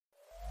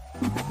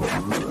What's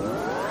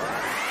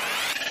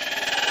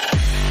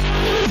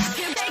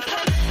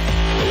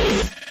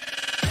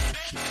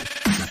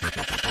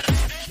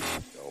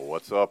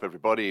up,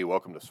 everybody?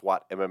 Welcome to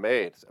SWAT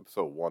MMA. It's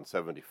episode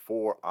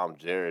 174. I'm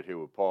Jarrod here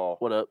with Paul.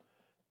 What up?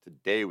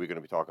 Today we're going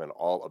to be talking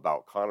all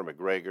about Conor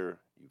McGregor,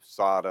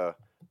 USADA,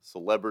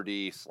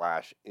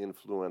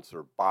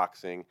 celebrity/influencer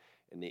boxing,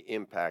 and the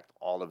impact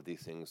all of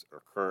these things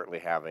are currently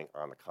having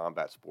on the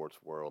combat sports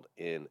world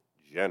in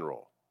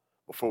general.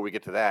 Before we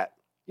get to that,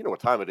 you know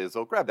what time it is,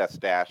 though. Grab that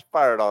stash,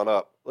 fire it on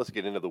up. Let's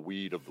get into the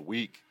weed of the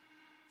week.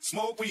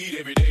 Smoke weed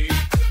every day.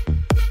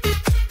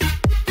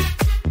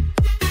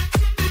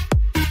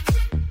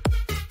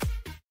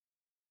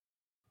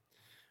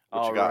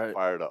 What you got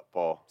fired up,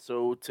 Paul?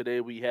 So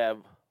today we have,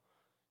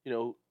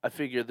 I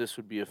figured this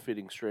would be a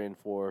fitting strain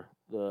for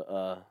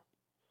the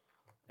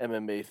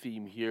MMA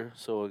theme here.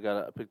 So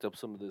I picked up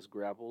some of this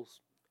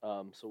grapples.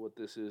 So what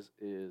this is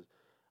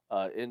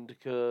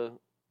indica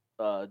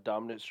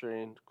dominant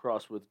strain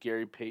crossed with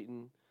Gary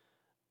Payton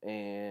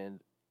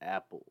and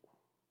apple.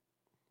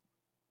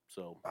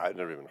 So I'd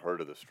never even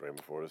heard of this strain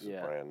before. This is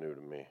brand new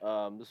to me.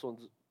 This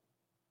one's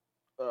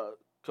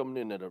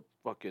coming in at a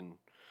fucking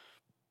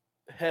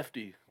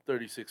hefty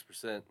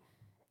 36%,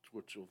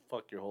 which will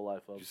fuck your whole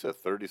life up. You said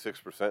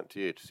 36%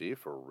 THC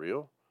for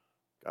real?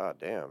 God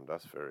damn,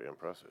 that's very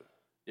impressive.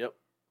 Yep.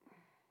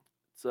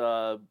 It's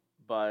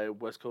by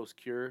West Coast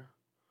Cure.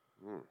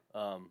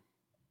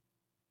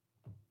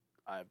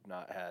 I've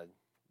not had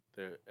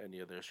any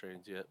of their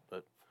strains yet,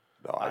 but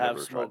I have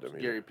smoked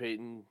Gary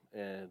Payton,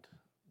 and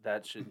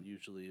that shit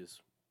usually is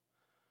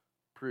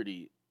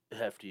pretty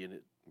hefty, and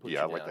it puts you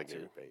I down like that too.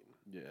 Gary Payton.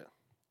 Yeah.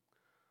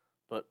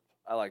 But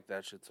I like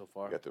that shit so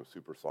far. You got them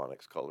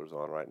Supersonics colors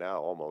on right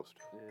now, almost.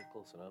 Yeah,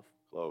 close enough.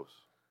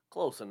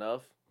 Close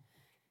enough.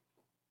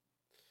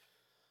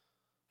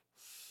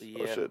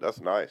 Yeah. Oh, shit, that's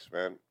nice,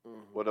 man.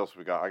 Mm-hmm. What else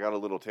we got? I got a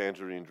little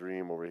Tangerine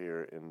Dream over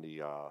here in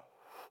the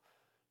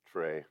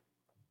tray.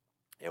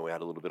 And we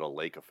had a little bit of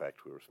Lake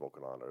Effect we were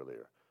smoking on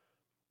earlier.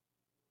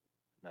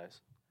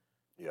 Nice.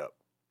 Yep.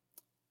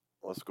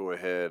 Let's go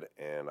ahead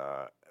and,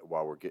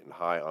 while we're getting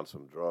high on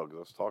some drugs,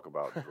 let's talk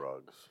about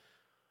drugs.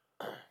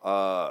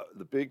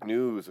 The big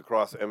news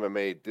across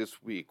MMA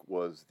this week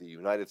was the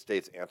United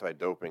States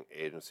Anti-Doping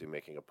Agency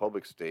making a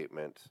public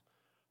statement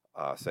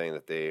saying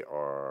that they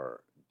are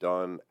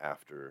done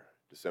after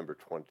December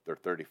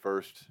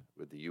 31st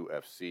with the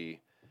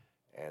UFC,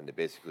 and they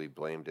basically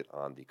blamed it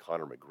on the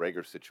Conor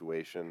McGregor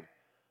situation,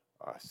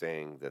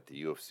 saying that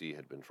the UFC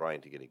had been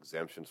trying to get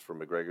exemptions from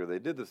McGregor. They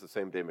did this the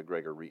same day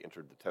McGregor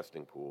re-entered the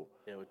testing pool.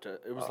 Yeah,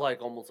 it was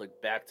almost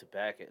like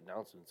back-to-back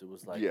announcements. It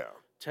was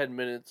 10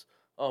 minutes.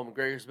 Oh,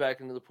 McGregor's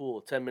back into the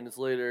pool. 10 minutes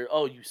later,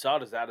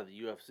 USADA's out of the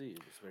UFC.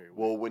 It was very weird.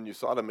 Well, when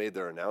USADA made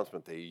their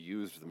announcement, they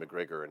used the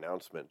McGregor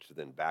announcement to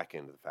then back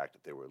into the fact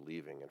that they were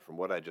leaving. And from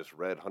what I just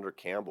read, Hunter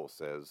Campbell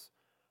says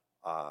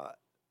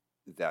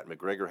that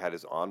McGregor had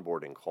his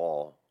onboarding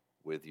call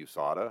with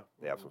USADA.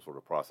 They have some sort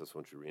of process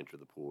once you re-enter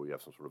the pool. You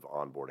have some sort of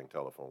onboarding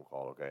telephone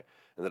call, okay?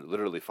 And then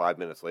literally 5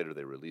 minutes later,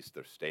 they released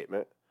their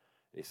statement.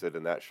 And he said,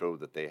 and that showed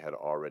that they had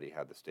already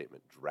had the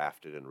statement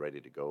drafted and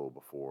ready to go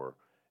before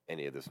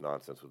any of this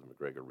nonsense with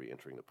McGregor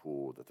re-entering the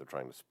pool that they're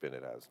trying to spin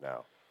it as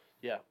now.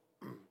 Yeah.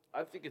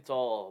 I think it's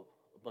all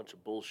a bunch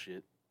of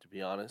bullshit, to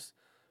be honest,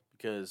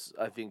 because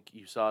I think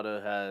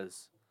USADA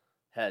has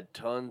had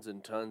tons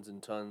and tons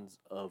and tons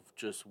of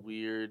just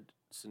weird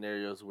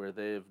scenarios where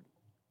they've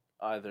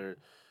either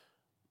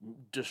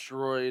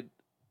destroyed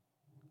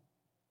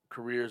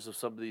careers of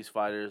some of these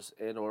fighters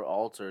and or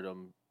altered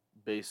them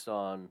based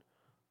on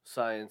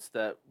science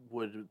that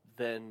would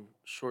then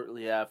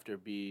shortly after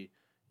be,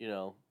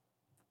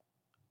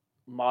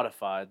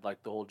 modified,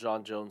 like the whole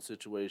John Jones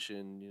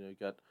situation. You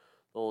got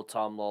the whole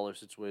Tom Lawler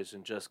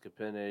situation, Jessica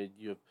Penne.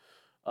 You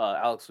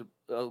have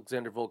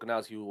Alexander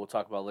Volkanovski, who we'll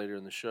talk about later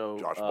in the show.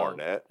 Josh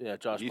Barnett. Yeah,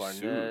 Josh Barnett.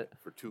 Sued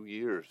for 2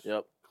 years.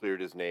 Yep.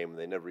 Cleared his name, and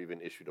they never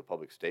even issued a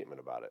public statement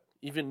about it.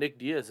 Even Nick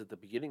Diaz at the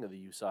beginning of the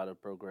USADA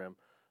program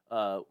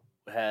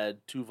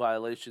had 2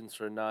 violations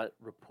for not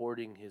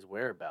reporting his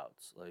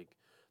whereabouts. Like,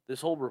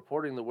 this whole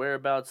reporting the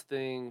whereabouts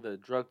thing, the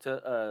drug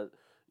test,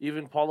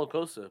 even Paulo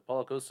Costa.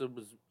 Paulo Costa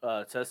was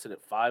tested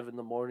at 5 in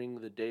the morning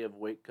the day of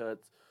weight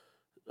cuts.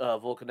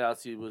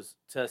 Volkanovski was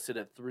tested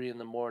at 3 in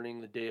the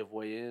morning the day of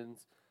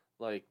weigh-ins.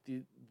 Like,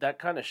 that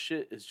kind of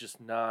shit is just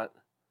not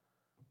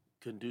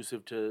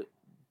conducive to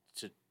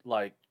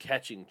like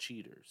catching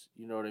cheaters.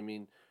 You know what I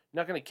mean?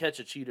 You're not going to catch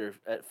a cheater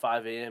at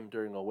 5 a.m.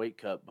 during a weight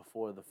cut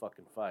before the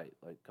fucking fight.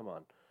 Like, come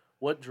on.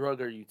 What drug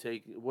are you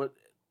taking? What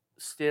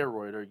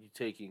steroid are you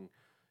taking,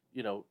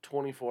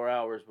 24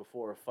 hours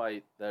before a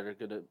fight that are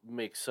going to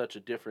make such a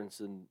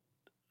difference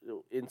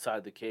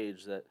inside the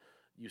cage that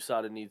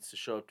USADA needs to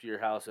show up to your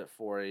house at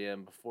 4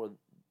 a.m. before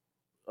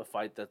a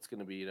fight that's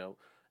going to be,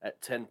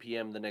 at 10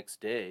 p.m. the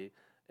next day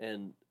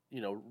and,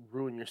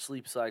 ruin your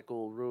sleep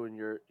cycle, ruin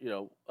your,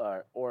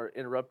 or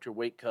interrupt your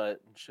weight cut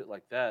and shit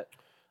like that.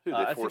 Dude,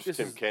 they forced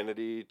Tim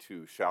Kennedy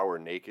to shower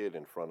naked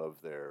in front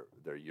of their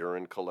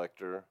urine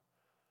collector.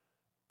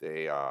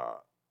 They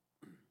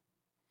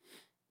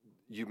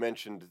you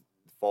mentioned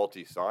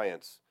faulty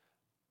science.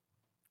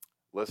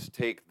 Let's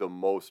take the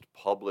most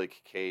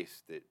public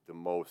case that the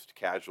most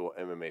casual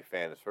MMA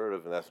fan has heard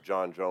of, and that's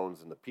John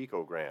Jones and the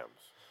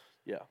picograms.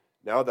 Yeah.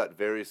 Now that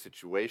very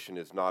situation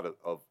is not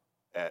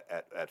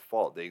at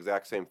fault. The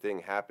exact same thing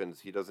happens.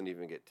 He doesn't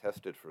even get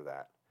tested for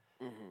that.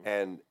 Mm-hmm.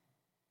 And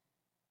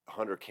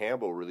Hunter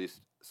Campbell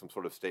released some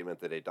sort of statement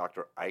that a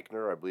Dr.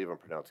 Eichner, I believe I'm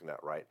pronouncing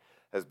that right,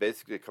 has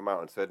basically come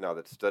out and said now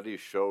that studies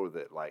show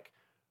that like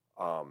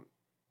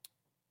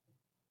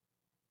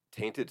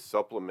tainted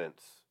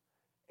supplements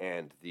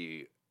and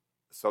the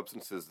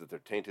substances that they're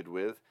tainted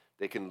with,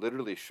 they can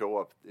literally show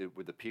up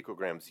with the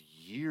picograms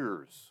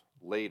years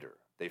later.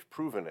 They've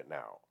proven it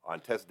now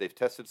on test. They've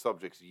tested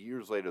subjects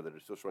years later that are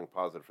still showing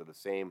positive for the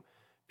same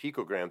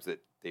picograms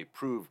that they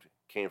proved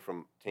came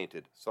from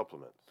tainted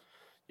supplements.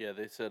 Yeah,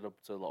 they said up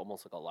to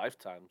almost like a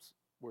lifetime's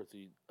worth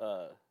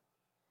of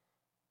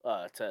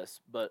tests.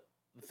 But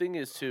the thing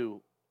is,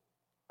 too,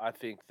 I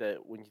think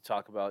that when you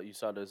talk about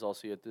USADA, is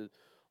also you have to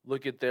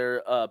look at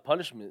their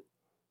punishment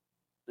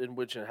in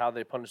which and how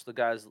they punish the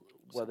guys,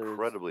 whether it's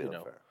incredibly it's,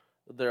 unfair.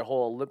 Their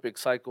whole Olympic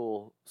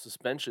cycle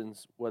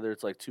suspensions, whether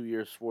it's like 2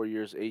 years, 4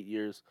 years, 8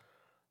 years,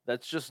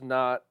 that's just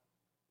not,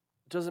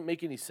 doesn't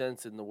make any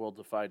sense in the world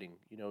of fighting.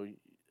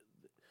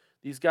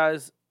 These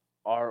guys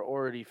are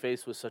already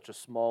faced with such a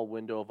small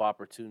window of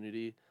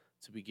opportunity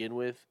to begin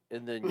with,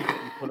 and then you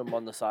put them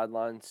on the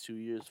sidelines 2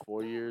 years,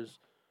 4 years,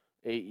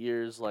 8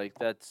 years, like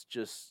that's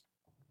just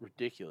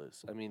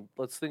ridiculous. I mean,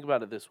 let's think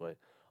about it this way.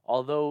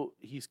 Although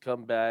he's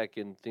come back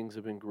and things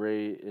have been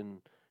great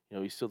and,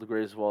 he's still the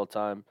greatest of all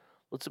time,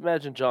 let's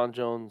imagine John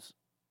Jones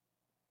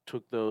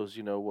took those,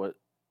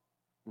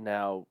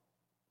 now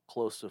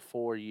close to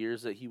 4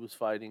 years that he was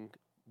fighting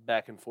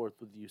back and forth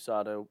with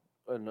USADA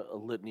and a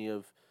litany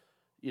of,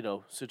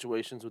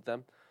 situations with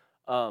them.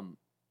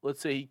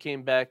 Let's say he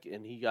came back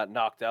and he got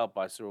knocked out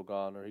by Cyril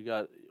Gahn,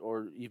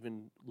 or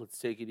even let's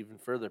take it even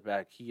further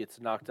back, he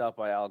gets knocked out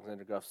by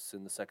Alexander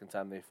Gustafsson the second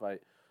time they fight.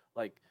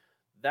 Like,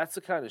 that's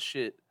the kind of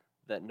shit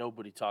that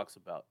nobody talks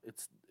about.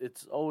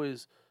 It's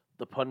always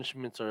the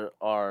punishments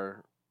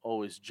are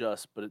always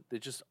just, but they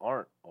just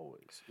aren't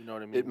always. You know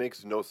what I mean? It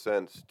makes no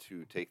sense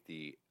to take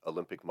the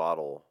Olympic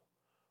model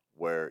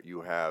where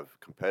you have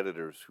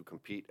competitors who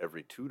compete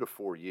every 2 to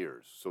 4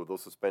 years. So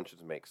those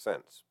suspensions make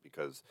sense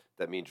because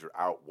that means you're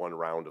out one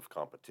round of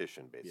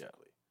competition, basically.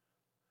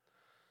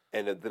 Yeah.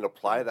 And then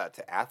apply that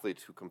to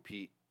athletes who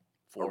compete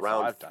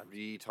around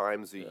 3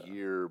 times a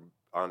year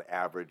on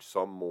average,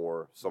 some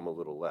more, some a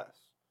little less.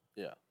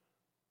 Yeah.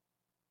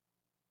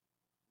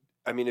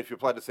 I mean, if you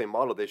apply the same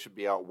model, they should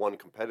be out one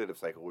competitive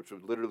cycle, which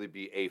would literally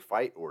be a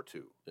fight or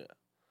two. Yeah.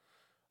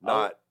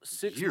 Not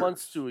 6 years.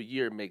 months to a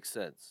year makes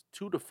sense.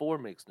 2 to 4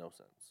 makes no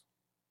sense.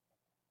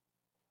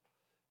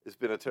 It's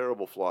been a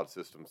terrible, flawed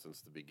system since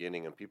the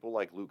beginning, and people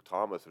like Luke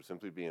Thomas are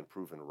simply being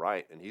proven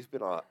right, and he's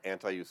been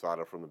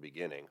anti-USADA from the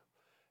beginning.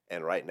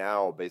 And right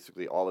now,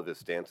 basically all of his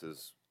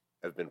stances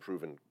have been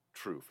proven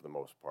true for the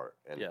most part.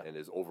 And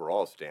his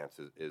overall stance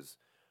is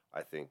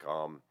I think,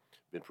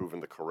 been proven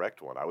the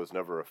correct one. I was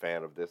never a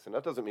fan of this, and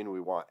that doesn't mean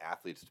we want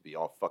athletes to be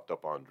all fucked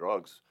up on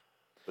drugs,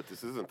 but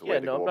this isn't the way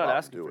to go about it. I'm not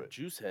asking for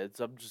juice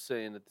heads. I'm just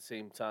saying at the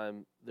same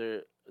time,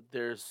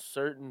 there's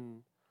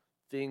certain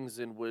things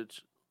in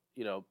which,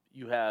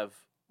 you have.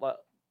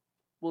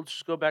 We'll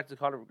just go back to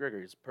Conor McGregor.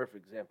 He's a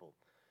perfect example.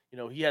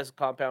 He has a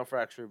compound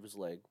fracture of his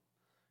leg.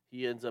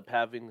 He ends up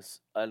having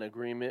an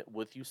agreement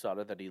with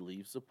USADA that he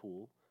leaves the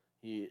pool.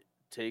 He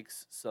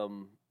takes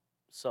some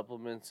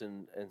supplements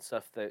and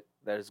stuff that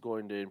is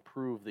going to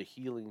improve the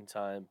healing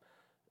time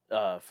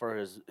for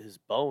his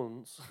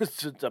bones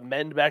to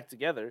mend back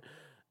together.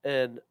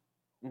 And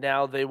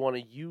now they want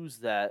to use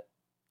that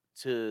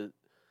to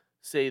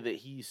say that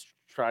he's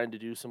trying to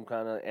do some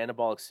kind of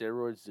anabolic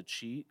steroids to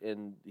cheat,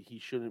 and he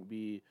shouldn't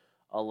be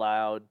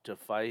allowed to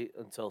fight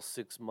until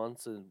 6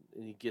 months, and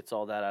he gets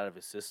all that out of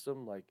his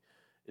system. Like,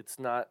 it's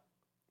not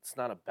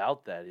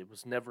about that. It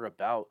was never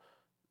about,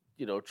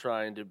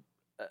 trying to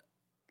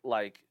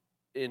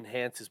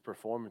enhance his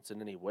performance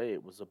in any way.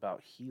 It was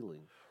about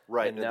healing.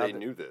 Right, and they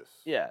knew this.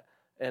 Yeah.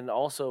 And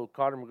also,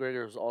 Conor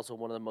McGregor was also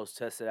one of the most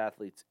tested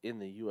athletes in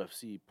the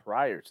UFC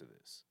prior to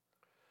this.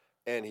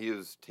 And he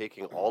is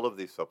taking all of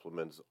these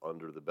supplements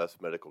under the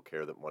best medical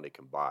care that money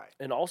can buy.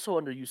 And also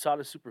under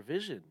USADA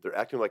supervision. They're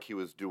acting like he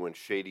was doing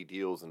shady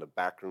deals in the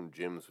backroom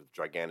gyms with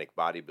gigantic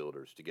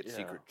bodybuilders to get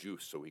secret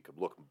juice so he could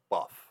look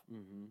buff.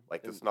 Mm-hmm.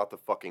 Like, that's not the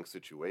fucking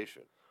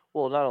situation.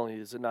 Well, not only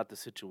is it not the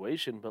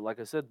situation, but like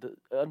I said,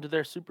 under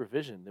their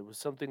supervision, there was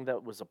something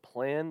that was a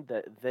plan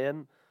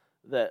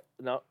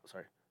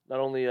not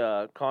only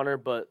Conor,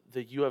 but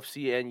the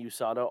UFC and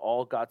USADA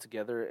all got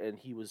together, and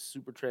he was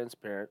super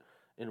transparent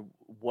in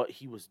what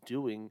he was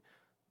doing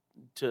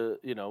to,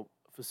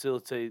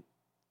 facilitate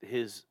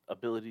his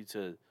ability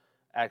to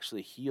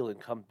actually heal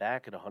and come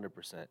back at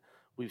 100%.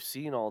 We've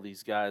seen all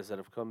these guys that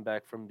have come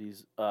back from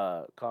these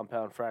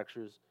compound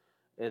fractures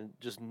and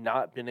just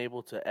not been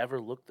able to ever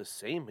look the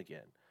same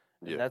again.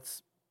 And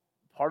that's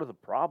part of the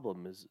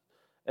problem is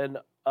And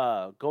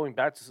going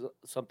back to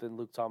something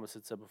Luke Thomas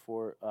had said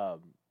before,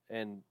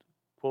 and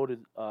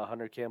quoted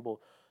Hunter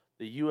Campbell,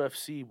 the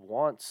UFC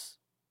wants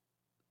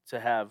to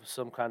have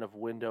some kind of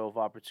window of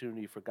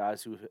opportunity for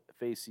guys who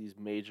face these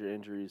major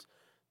injuries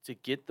to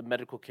get the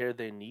medical care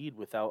they need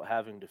without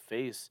having to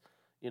face,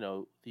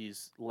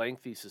 these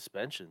lengthy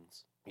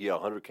suspensions. Yeah,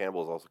 Hunter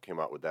Campbell's also came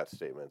out with that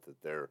statement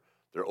that they're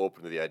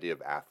open to the idea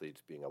of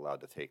athletes being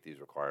allowed to take these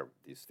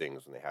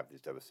things when they have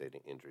these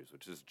devastating injuries,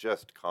 which is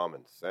just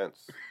common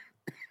sense.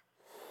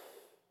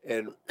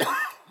 And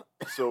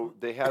so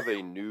they have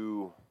a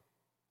new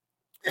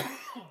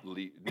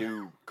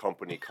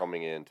company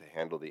coming in to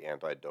handle the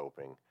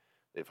anti-doping.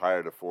 They've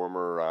hired a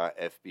former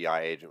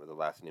FBI agent with the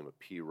last name of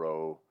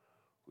Pirro,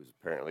 who's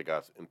apparently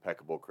got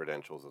impeccable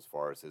credentials as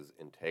far as his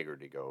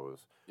integrity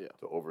goes,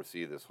 to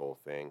oversee this whole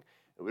thing.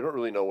 And we don't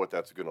really know what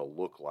that's going to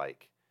look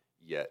like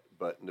yet,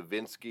 but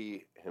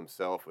Novinsky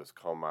himself has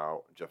come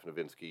out. Jeff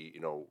Novinsky,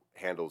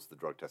 handles the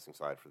drug testing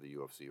side for the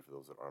UFC, for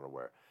those that aren't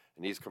aware.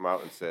 And he's come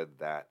out and said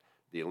that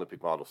the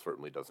Olympic model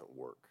certainly doesn't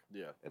work.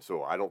 Yeah. And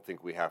so I don't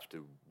think we have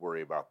to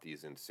worry about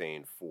these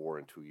insane 4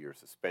 and 2 year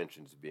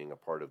suspensions being a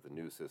part of the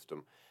new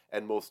system.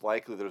 And most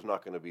likely there's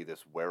not going to be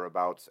this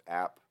whereabouts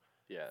app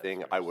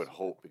thing, I would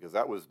hope, because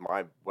that was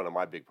one of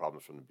my big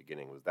problems from the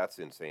beginning. Was that's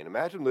insane.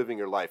 Imagine living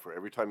your life where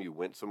every time you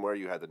went somewhere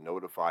you had to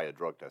notify a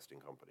drug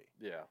testing company.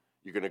 Yeah.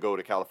 You're going to go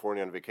to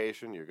California on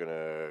vacation, you're going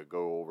to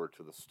go over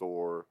to the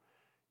store,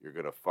 you're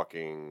going to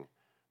fucking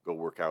go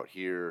work out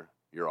here,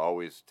 you're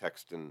always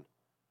texting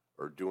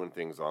or doing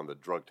things on the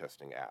drug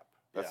testing app.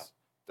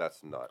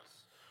 That's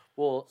nuts.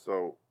 Well,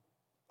 so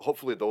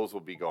hopefully those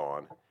will be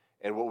gone.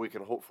 And what we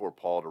can hope for,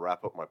 Paul, to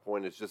wrap up my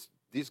point, is just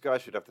these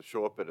guys should have to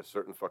show up at a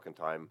certain fucking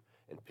time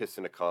and piss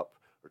in a cup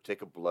or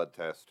take a blood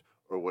test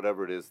or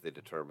whatever it is they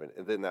determine,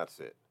 and then that's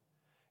it.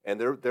 And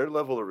their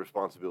level of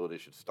responsibility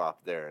should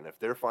stop there. And if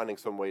they're finding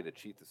some way to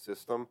cheat the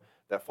system,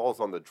 that falls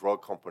on the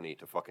drug company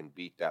to fucking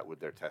beat that with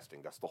their testing.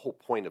 That's the whole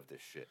point of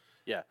this shit.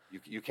 Yeah.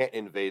 You can't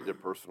invade their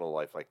personal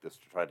life like this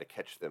to try to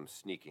catch them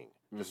sneaking.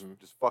 Just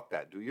fuck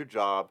that. Do your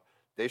job.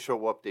 They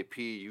show up, they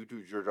pee, you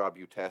do your job,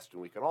 you test,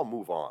 and we can all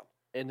move on.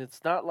 And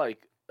it's not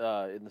like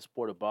in the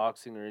sport of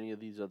boxing or any of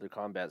these other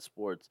combat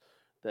sports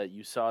that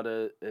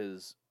USADA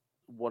is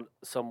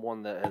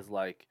someone that has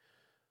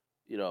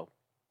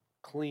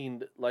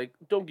cleaned. Like,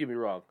 don't get me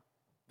wrong,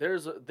 there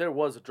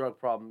was a drug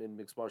problem in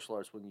mixed martial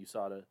arts when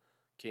USADA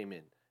came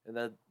in,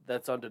 and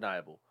that's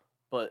undeniable.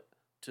 But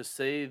to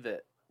say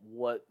that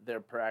what their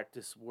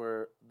practices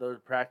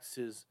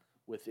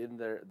within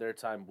their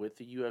time with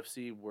the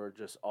UFC were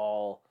just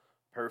all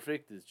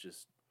perfect is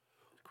just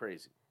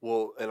crazy.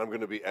 Well, and I'm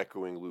going to be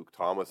echoing Luke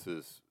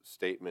Thomas's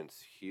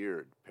statements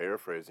here,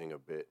 paraphrasing a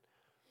bit.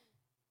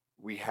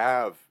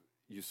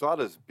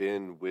 USADA's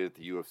been with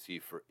the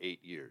UFC for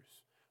 8 years.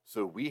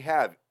 So we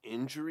have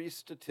injury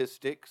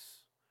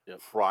statistics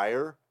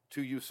prior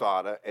to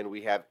USADA, and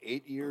we have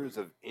 8 years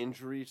of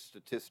injury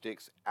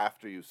statistics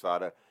after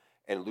USADA.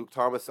 And Luke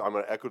Thomas, I'm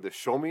going to echo this.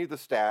 Show me the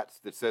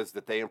stats that says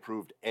that they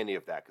improved any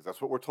of that, because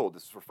that's what we're told.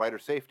 This is for fighter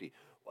safety.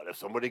 What if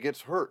somebody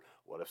gets hurt?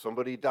 What if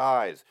somebody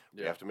dies?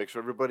 We have to make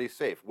sure everybody's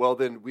safe. Well,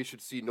 then we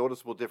should see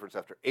noticeable difference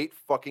after 8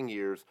 fucking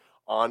years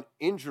on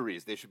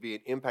injuries. They should be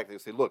an impact. They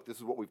say, look, this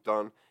is what we've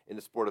done in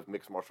the sport of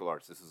mixed martial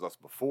arts. This is us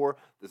before.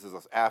 This is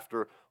us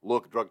after.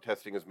 Look, drug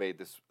testing has made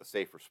this a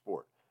safer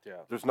sport.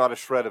 Yeah. There's not a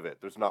shred of it.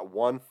 There's not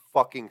one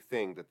fucking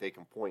thing that they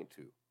can point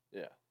to.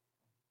 Yeah.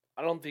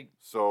 I don't think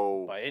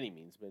so by any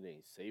means made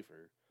any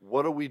safer.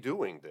 What are we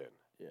doing then?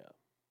 Yeah.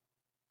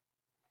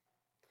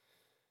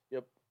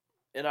 Yep.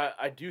 And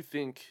I do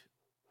think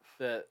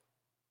that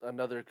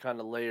another kind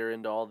of layer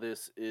into all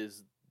this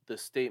is the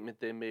statement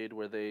they made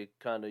where they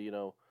kind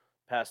of,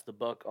 passed the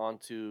buck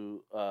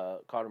onto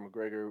Conor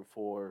McGregor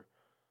for,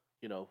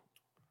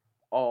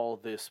 all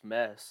this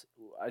mess.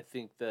 I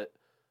think that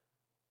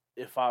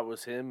if I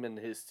was him and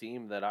his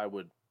team, that I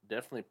would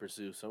definitely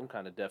pursue some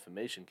kind of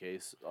defamation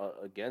case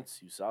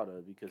against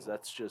USADA, because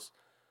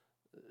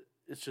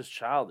it's just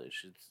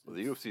childish. Well,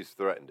 the UFC's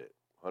threatened it.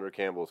 Hunter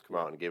Campbell's come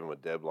out and gave him a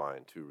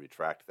deadline to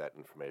retract that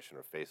information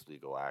or face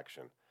legal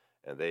action.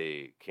 And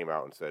they came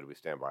out and said, we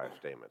stand by our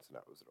statements, and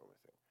that was the only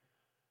thing.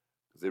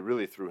 Because they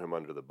really threw him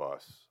under the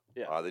bus.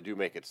 Yeah. They do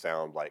make it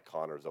sound like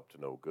Conor's up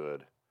to no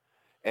good.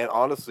 And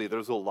honestly,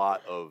 there's a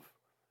lot of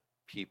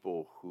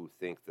people who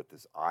think that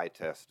this eye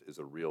test is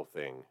a real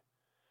thing,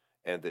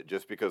 and that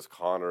just because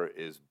Conor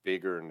is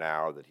bigger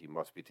now that he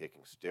must be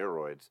taking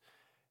steroids.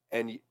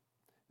 And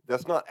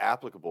that's not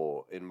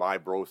applicable in my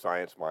bro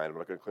science mind. I'm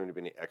not going to claim to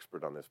be any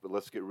expert on this, but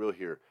let's get real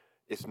here.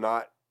 It's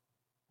not,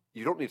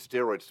 you don't need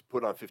steroids to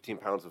put on 15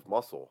 pounds of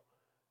muscle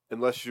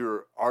unless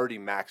you're already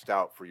maxed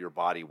out for your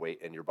body weight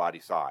and your body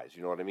size.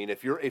 You know what I mean?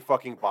 If you're a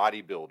fucking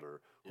bodybuilder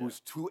who's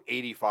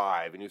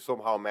 285 and you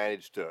somehow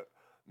manage to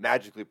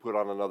magically put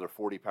on another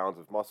 40 pounds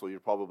of muscle,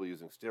 you're probably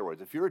using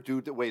steroids. If you're a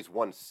dude that weighs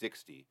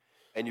 160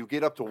 and you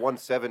get up to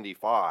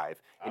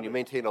 175 and you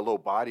maintain a low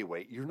body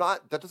weight,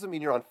 that doesn't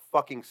mean you're on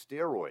fucking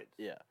steroids.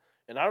 Yeah.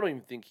 And I don't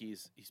even think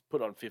he's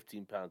put on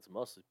 15 pounds of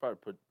muscle. He's probably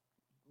put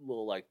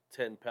little like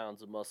 10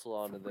 pounds of muscle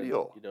on, For and then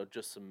real.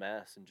 just some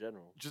mass in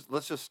general.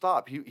 Let's just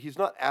stop. He's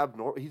not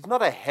abnormal. He's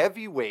not a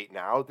heavyweight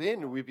now.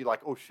 Then we'd be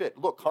like, oh shit,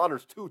 look,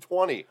 Conor's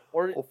 220.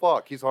 Or Oh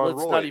fuck, he's on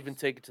let's roids. not even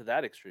take it to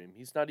that extreme.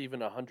 He's not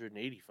even a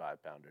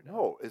 185 pounder now.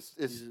 No, it's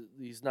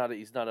He's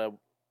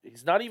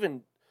not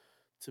even,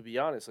 to be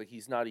honest, like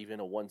he's not even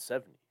a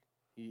 170.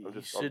 He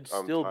should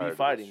I'm still tired be of this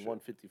fighting shit.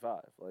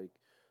 155. Like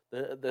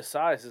the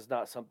size is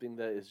not something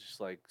that is just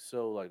like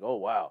so like, oh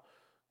wow,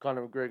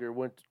 Conor McGregor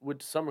went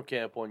to summer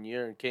camp one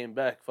year and came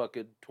back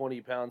fucking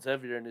 20 pounds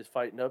heavier and is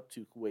fighting up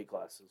 2 weight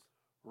classes.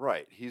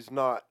 right. He's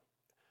not.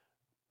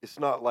 It's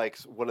not like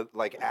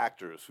like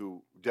actors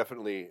who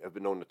definitely have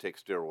been known to take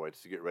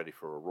steroids to get ready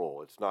for a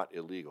role. It's not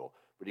illegal,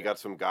 but you got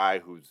some guy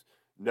who's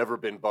never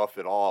been buff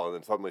at all, and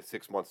then suddenly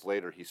 6 months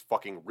later he's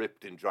fucking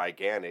ripped and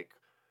gigantic.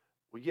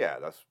 Well, yeah,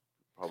 that's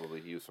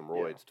probably he used some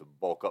roids to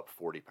bulk up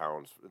 40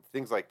 pounds,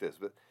 things like this.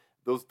 But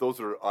those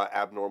are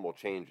abnormal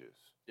changes.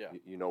 Yeah.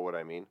 You know what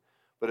I mean?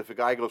 But if a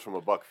guy goes from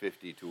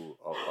 $150 to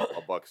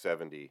a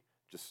 $170,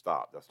 just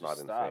stop. That's not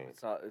insane.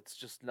 It's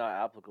just not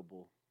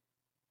applicable.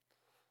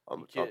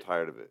 I'm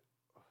tired of it.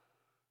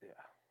 Yeah.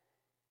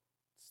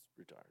 It's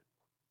retarded.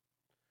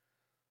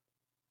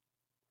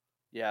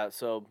 Yeah,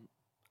 so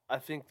I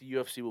think the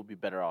UFC will be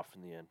better off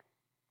in the end.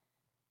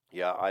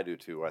 Yeah, I do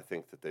too. I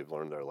think that they've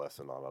learned their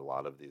lesson on a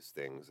lot of these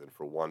things, and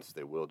for once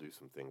they will do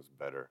some things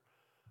better.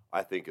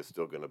 I think it's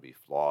still going to be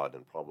flawed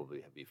and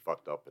probably be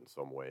fucked up in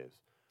some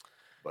ways.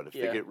 But if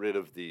they get rid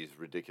of these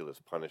ridiculous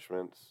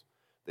punishments,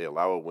 they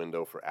allow a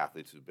window for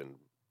athletes who've been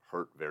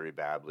hurt very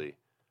badly,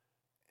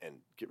 and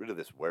get rid of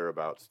this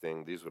whereabouts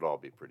thing, these would all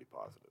be pretty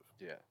positive.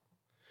 Yeah.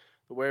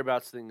 The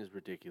whereabouts thing is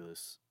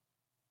ridiculous.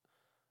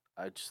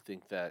 I just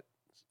think that,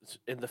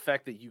 and the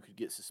fact that you could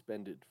get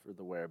suspended for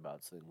the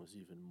whereabouts thing was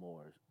even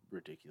more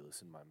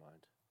ridiculous in my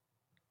mind.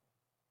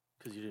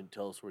 Because you didn't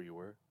tell us where you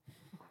were.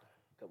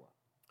 Come on.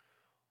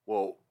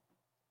 Well,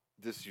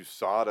 this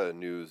USADA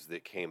news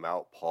that came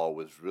out, Paul,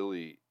 was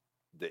really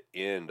the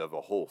end of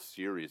a whole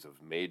series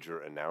of major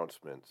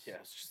announcements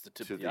It's just the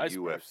tip to of the the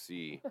iceberg.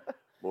 UFC,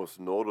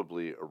 most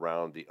notably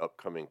around the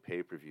upcoming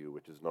pay-per-view,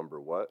 which is number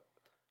what?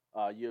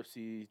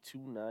 UFC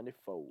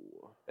 294.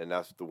 And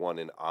that's the one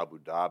in Abu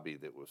Dhabi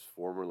that was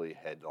formerly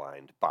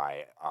headlined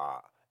by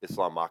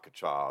Islam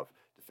Makhachev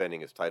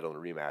defending his title in a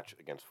rematch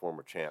against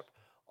former champ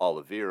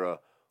Oliveira,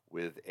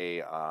 with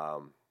a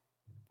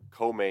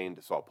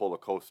co-main Sao Paulo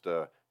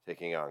Costa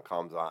taking on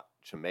Khamzat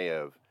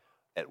Chimaev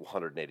at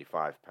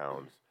 185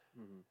 pounds.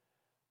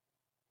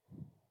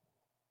 Mm-hmm.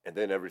 And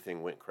then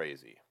everything went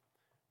crazy.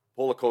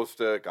 Paulo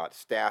Costa got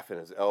staph in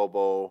his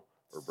elbow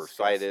or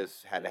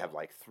bursitis, had to have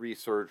like 3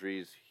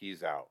 surgeries.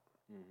 He's out.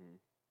 Mm-hmm.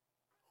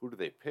 Who do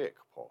they pick,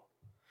 Paul?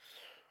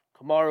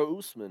 Kamaru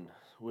Usman,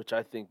 which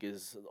I think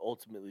is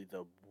ultimately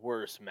the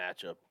worst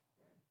matchup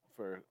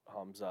for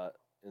Khamzat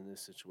in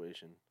this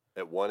situation.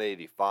 At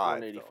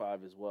 185.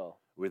 185 as well.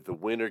 With the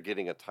winner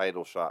getting a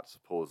title shot,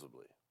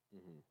 supposedly.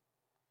 Mm-hmm.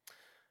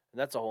 And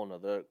that's a whole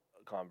nother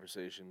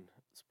conversation.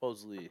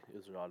 Supposedly,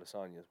 Israel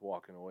Adesanya is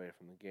walking away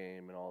from the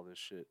game and all this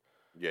shit.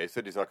 Yeah, he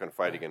said he's not going to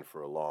fight again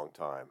for a long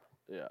time.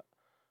 Yeah.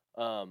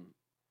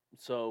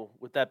 So,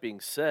 with that being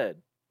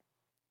said,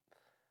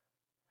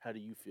 how do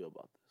you feel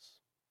about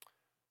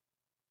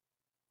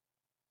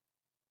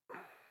this?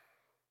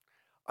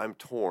 I'm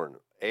torn.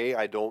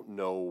 I don't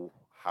know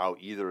how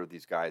either of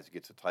these guys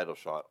gets a title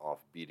shot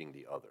off beating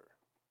the other.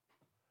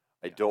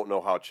 I don't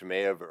know how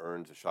Chimaev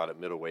earns a shot at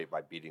middleweight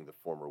by beating the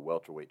former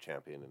welterweight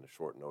champion in a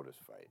short notice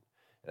fight.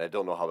 And I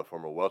don't know how the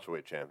former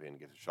welterweight champion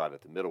gets a shot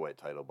at the middleweight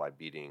title by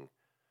beating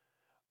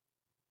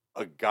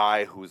a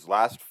guy whose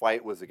last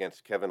fight was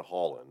against Kevin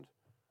Holland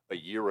a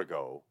year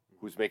ago,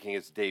 who's making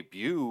his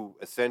debut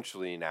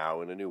essentially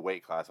now in a new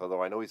weight class,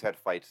 although I know he's had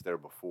fights there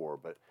before,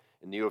 but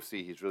in the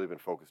UFC he's really been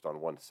focused on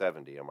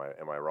 170. Am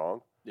I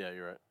wrong? Yeah,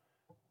 you're right.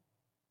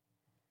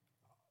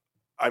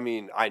 I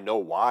mean, I know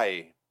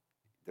why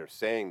they're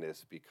saying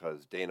this,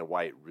 because Dana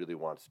White really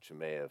wants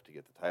Chimaev to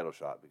get the title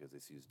shot because he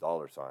sees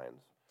dollar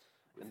signs.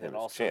 And then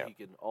also he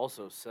can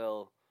also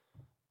sell,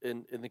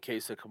 in the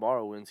case that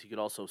Kamaru wins, he could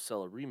also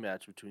sell a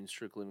rematch between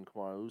Strickland and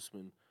Kamaru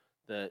Usman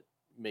that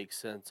makes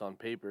sense on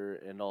paper.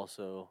 And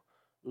also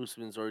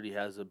Usman's already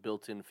has a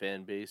built-in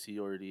fan base. He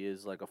already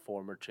is like a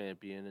former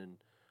champion and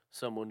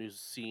someone who's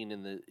seen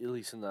in the, at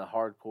least in the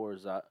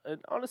hardcores.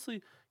 And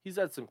honestly, he's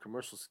had some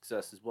commercial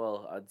success as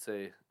well, I'd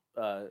say,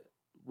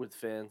 with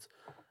fans.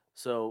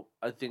 So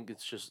I think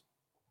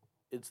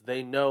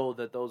they know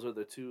that those are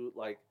the two,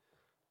 like,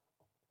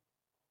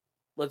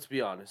 let's be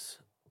honest.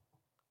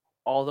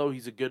 Although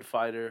he's a good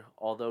fighter,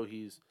 although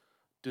he's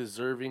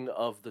deserving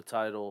of the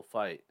title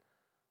fight,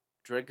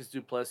 Dricus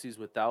du Plessis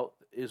without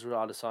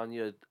Israel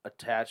Adesanya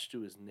attached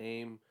to his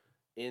name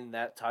in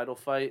that title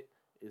fight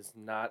is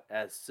not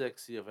as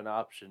sexy of an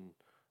option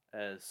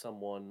as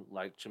someone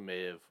like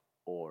Chimaev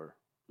or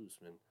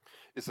Usman.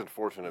 It's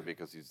unfortunate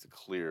because he's the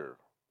clear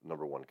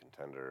number one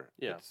contender.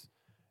 Yeah.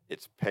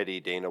 It's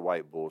petty Dana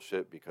White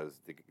bullshit because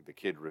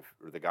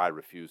the guy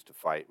refused to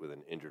fight with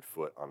an injured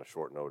foot on a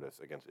short notice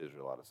against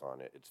Israel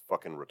Adesanya. It's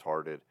fucking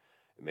retarded.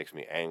 It makes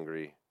me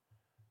angry,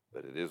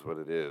 but it is what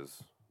it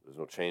is. There's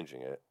no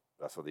changing it.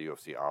 That's how the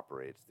UFC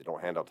operates. They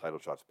don't hand out title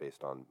shots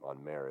based on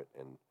merit,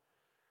 and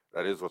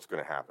that is what's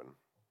going to happen.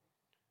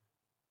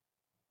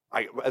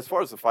 As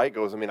far as the fight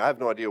goes, I mean, I have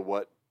no idea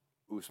what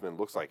Usman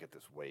looks like at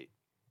this weight.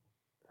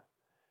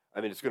 I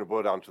mean, it's going to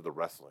boil down to the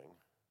wrestling.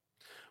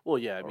 Well,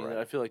 yeah, I mean, Alright.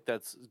 I feel like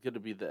that's going to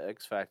be the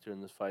X factor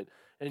in this fight.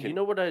 And Can- you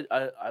know what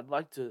I'd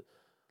like to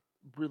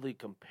really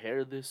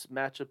compare this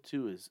matchup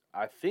to is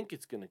I think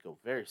it's going to go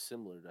very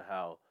similar to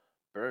how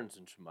Burns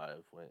and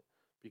Chimaev went,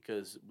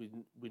 because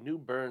we knew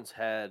Burns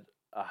had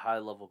a high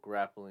level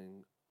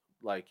grappling,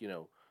 like,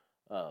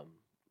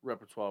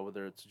 repertoire,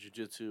 whether it's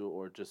jiu-jitsu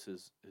or just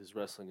his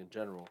wrestling in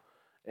general.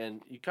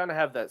 And you kind of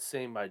have that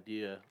same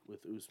idea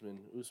with Usman.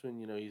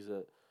 Usman,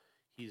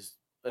 he's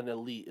an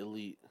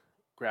elite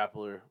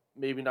grappler.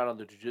 Maybe not on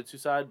the jiu-jitsu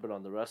side, but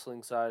on the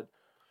wrestling side.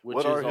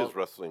 What are his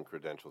wrestling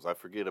credentials? I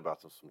forget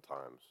about them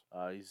sometimes.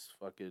 He's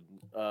fucking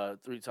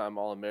 3-time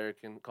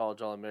All-American,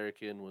 college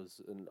All-American,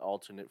 was an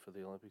alternate for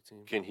the Olympic team.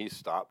 Can he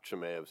stop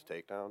Chimaev's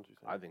takedowns, you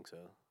think? I think so.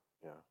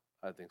 Yeah.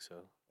 I think so.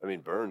 I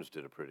mean, Burns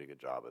did a pretty good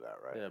job of that,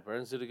 right? Yeah,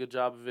 Burns did a good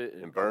job of it.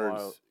 And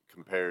Burns,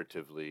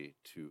 comparatively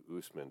to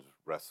Usman's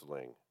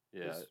wrestling,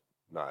 is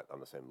not on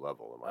the same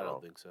level. Am I I wrong?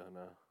 don't think so,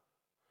 no.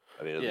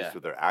 I mean, at least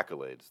with their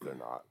accolades, they're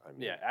not. I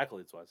mean, yeah,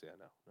 accolades-wise, yeah,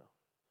 no.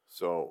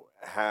 So,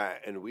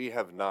 and we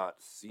have not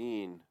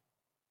seen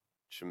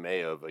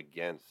Chimaev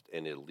against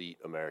an elite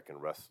American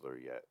wrestler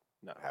yet.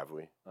 No. Have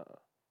we?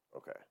 Uh-uh.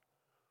 Okay.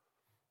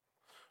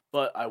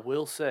 But I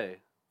will say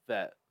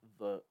that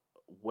the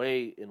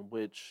way in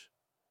which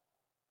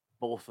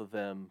both of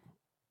them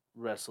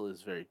wrestle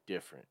is very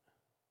different.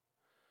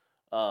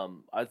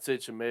 I'd say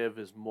Chimaev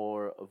is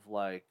more of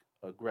like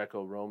a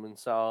Greco-Roman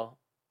style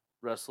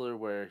wrestler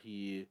where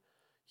he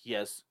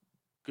has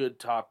good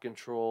top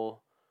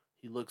control.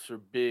 He looks for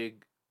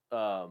big,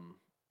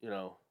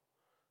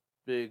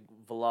 big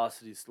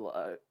velocity,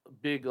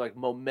 big like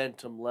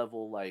momentum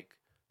level like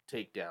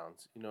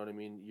takedowns. You know what I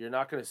mean? You're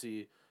not going to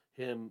see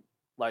him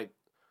like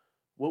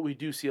what we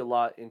do see a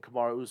lot in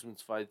Kamaru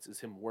Usman's fights is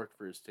him work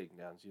for his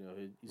takedowns. You know,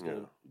 he's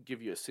going to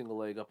give you a single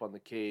leg up on the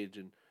cage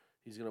and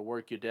he's going to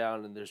work you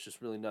down, and there's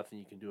just really nothing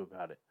you can do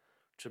about it.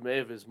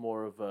 Chimaev is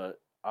more of a,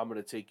 I'm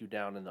going to take you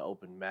down in the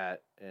open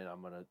mat, and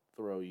I'm going to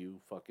throw you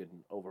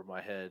fucking over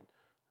my head,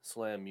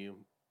 slam you,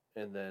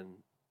 and then,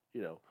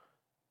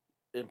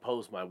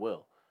 impose my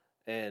will.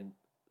 And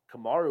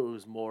Kamaru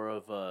is more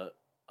of a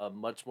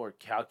much more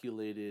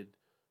calculated,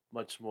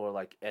 much more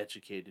like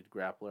educated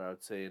grappler, I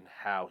would say, in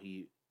how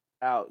he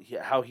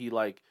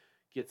like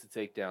gets a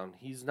takedown.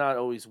 He's not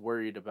always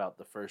worried about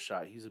the first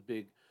shot. He's a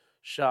big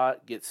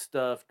shot, get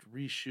stuffed,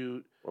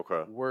 reshoot,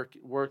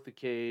 work the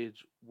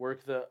cage,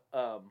 work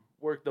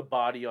the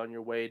body on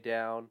your way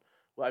down.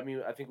 Well, I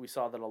mean, I think we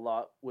saw that a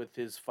lot with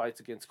his fights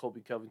against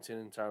Colby Covington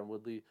and Tyron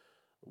Woodley,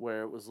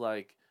 where it was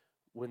like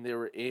when they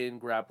were in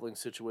grappling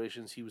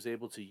situations, he was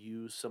able to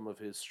use some of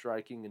his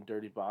striking and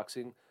dirty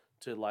boxing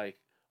to like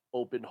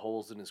open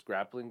holes in his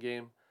grappling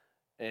game.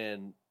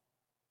 And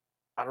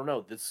I don't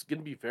know, this is going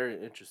to be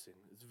very interesting.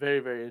 It's very,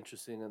 very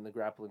interesting on the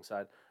grappling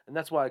side. And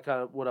that's why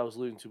what I was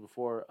alluding to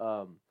before,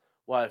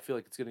 why I feel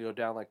like it's going to go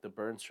down like the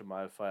Burns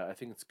Chimaev fight. I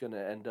think it's going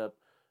to end up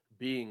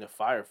being a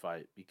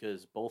firefight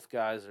because both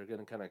guys are going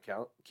to kind of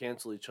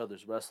cancel each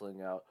other's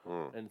wrestling out,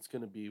 and it's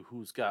going to be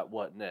who's got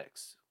what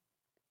next.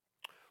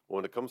 Well,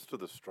 when it comes to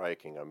the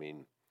striking, I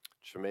mean,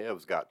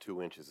 Chimaev's got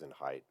 2 inches in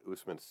height.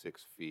 Usman's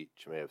 6 feet,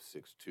 Chimaev's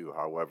 6'2".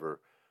 However,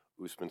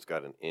 Usman's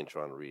got an inch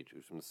on reach.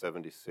 Usman's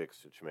 76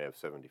 to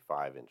Chimaev's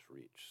 75-inch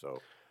reach.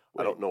 So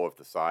I don't know if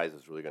the size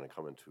is really going to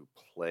come into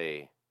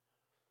play.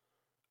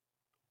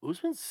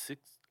 Usman's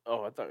 6.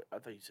 Oh, I thought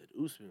you said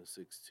Usman was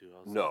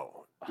 6'2".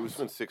 No,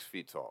 Usman's 6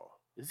 feet tall.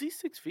 Is he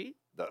 6 feet?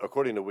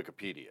 According to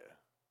Wikipedia.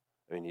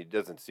 I mean, he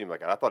doesn't seem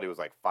like it. I thought he was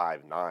like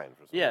 5'9"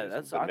 for some reason.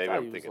 That's. But maybe I thought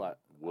I'm he was thinking like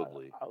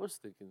Woodley. I was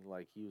thinking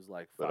like he was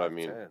like 5'10". But I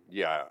mean,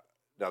 yeah.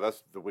 Now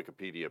that's the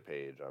Wikipedia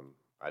page.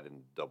 I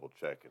didn't double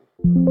check, and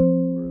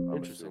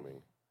I'm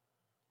assuming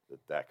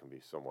that can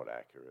be somewhat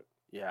accurate.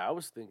 Yeah, I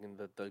was thinking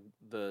that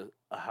the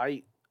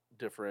height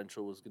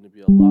differential was going to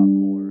be a lot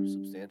more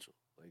substantial.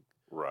 Like,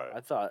 right.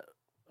 I thought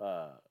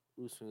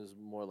Usman was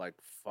more like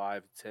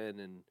 5'10",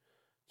 and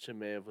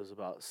Chimaev was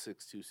about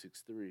 6'2",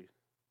 6'3".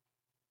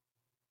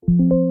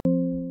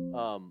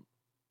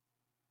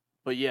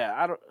 But yeah,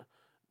 I don't.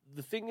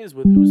 The thing is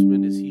with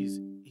Usman is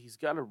he's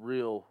got a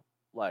real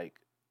like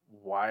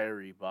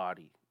wiry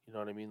body. You know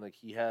what I mean? Like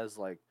he has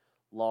like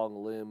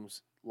long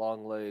limbs,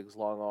 long legs,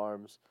 long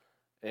arms,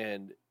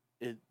 and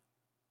it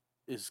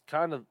is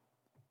kind of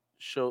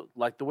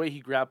like the way he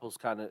grapples.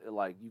 Kind of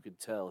like you could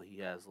tell he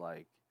has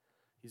like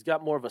he's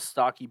got more of a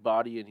stocky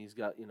body, and he's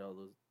got he's kind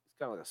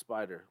of like a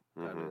spider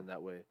kind of in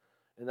that way,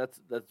 and that's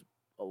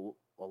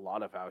a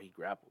lot of how he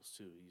grapples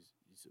too. He's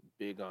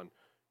big on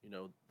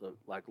the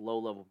like low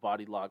level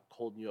body lock,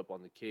 holding you up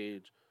on the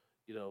cage,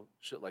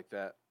 shit like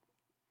that.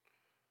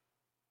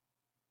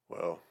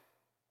 Well,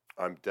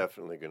 I'm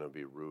definitely going to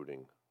be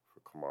rooting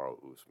for Kamaru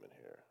Usman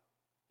here.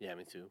 Yeah,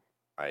 me too.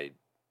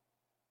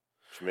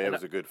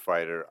 Chimaev's a good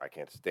fighter. I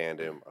can't stand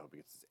him. I hope he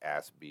gets his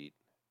ass beat.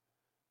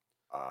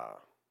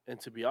 And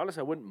to be honest,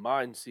 I wouldn't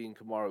mind seeing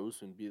Kamaru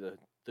Usman be the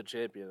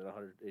champion at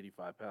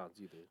 185 pounds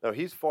either. Now,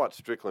 he's fought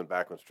Strickland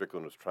back when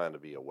Strickland was trying to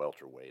be a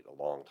welterweight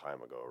a long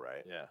time ago,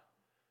 right? Yeah.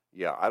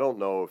 Yeah, I don't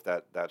know if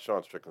that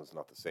Sean Strickland's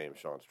not the same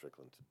Sean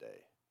Strickland today.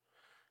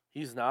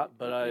 He's not,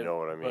 but You know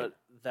what I mean? But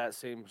that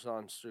same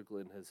Sean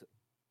Strickland has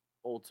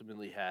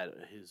ultimately had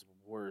his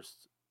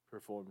worst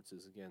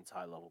performances against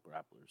high-level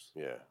grapplers.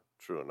 Yeah,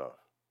 true enough.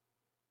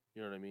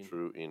 You know what I mean?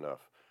 True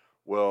enough.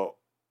 Well,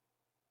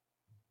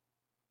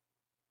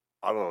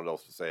 I don't know what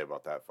else to say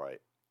about that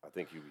fight. I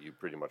think you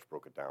pretty much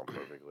broke it down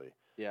perfectly.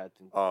 Yeah, I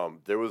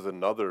think. There was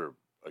another,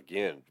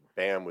 again,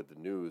 bam with the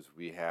news.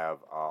 We have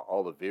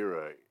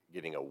Oliveira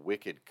getting a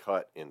wicked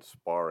cut in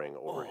sparring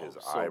over his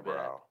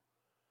eyebrow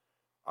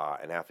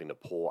and having to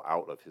pull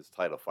out of his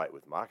title fight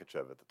with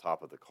Makhachev at the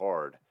top of the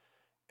card.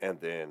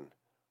 And then,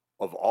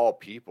 of all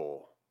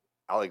people,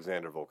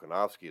 Alexander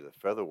Volkanovski, the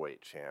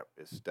featherweight champ,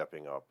 is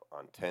stepping up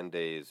on 10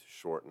 days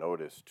short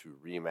notice to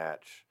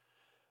rematch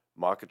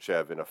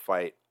Makhachev in a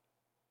fight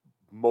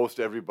most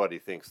everybody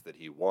thinks that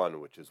he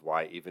won, which is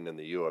why even in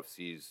the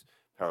UFC's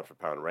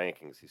pound-for-pound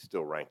rankings, he's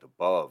still ranked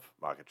above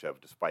Makhachev,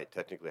 despite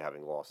technically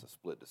having lost a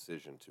split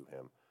decision to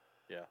him.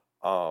 Yeah.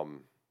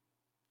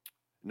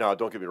 Now,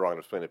 don't get me wrong.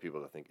 There's plenty of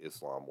people that think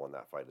Islam won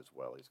that fight as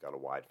well. He's got a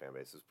wide fan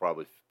base. It's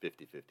probably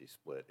 50-50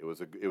 split. It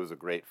was a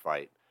great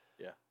fight.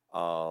 Yeah.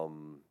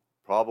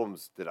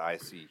 Problems that I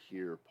see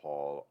here,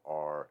 Paul,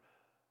 are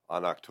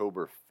on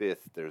October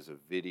 5th, there's a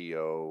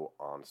video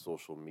on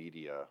social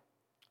media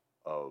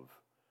of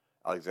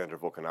Alexander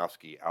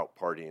Volkanovski out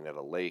partying at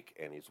a lake,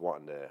 and his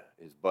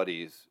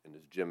buddies and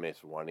his gym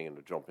mates are wanting him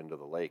to jump into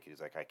the lake.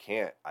 He's like, I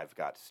can't. I've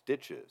got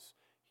stitches.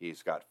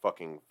 He's got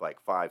fucking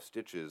like 5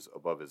 stitches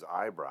above his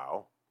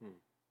eyebrow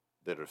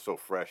that are so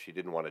fresh he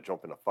didn't want to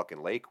jump in a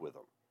fucking lake with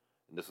them.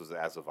 And this was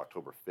as of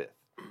October 5th.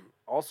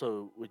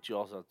 Also, which you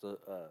also have to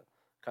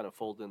kind of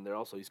fold in there.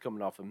 Also, he's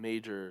coming off a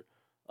major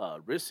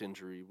wrist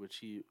injury,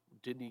 which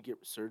didn't he get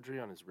surgery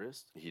on his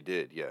wrist? He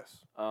did,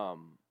 yes.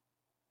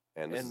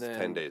 And this is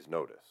 10 days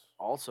notice.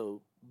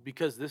 Also,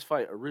 because this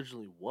fight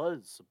originally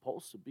was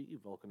supposed to be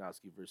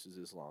Volkanovski versus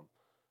Islam,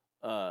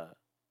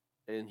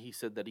 and he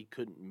said that he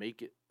couldn't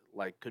make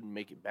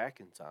it back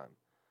in time.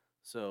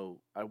 So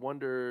I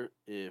wonder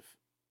if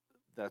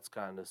that's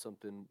kind of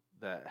something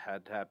that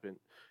had happened,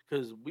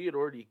 because we had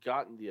already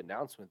gotten the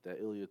announcement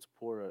that Ilia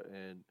Topuria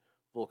and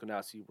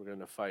Volkanovski were going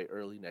to fight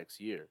early next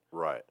year.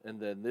 Right. And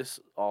then this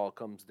all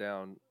comes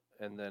down,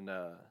 and then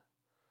I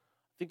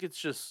think it's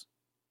just,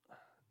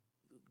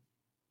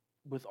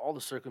 with all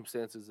the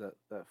circumstances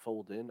that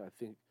fold in, I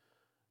think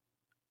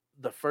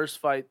the first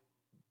fight,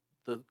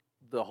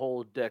 the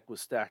whole deck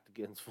was stacked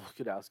against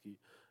Volkanovski,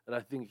 and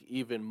I think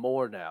even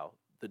more now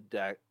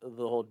the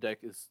whole deck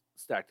is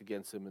stacked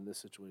against him in this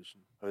situation.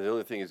 I mean, the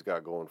only thing he's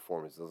got going for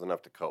him is he doesn't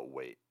have to cut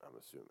weight, I'm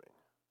assuming,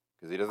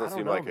 because he doesn't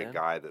seem like a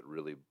guy that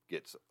really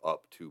gets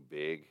up too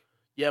big.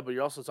 Yeah, but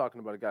you're also talking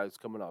about a guy who's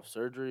coming off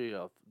surgery,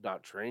 of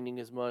not training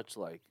as much.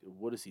 Like,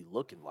 what is he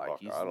looking like?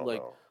 He's I don't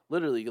know.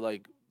 Literally,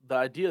 like, the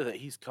idea that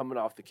he's coming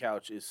off the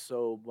couch is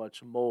so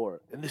much more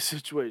in this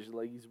situation.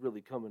 Like, he's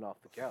really coming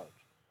off the couch.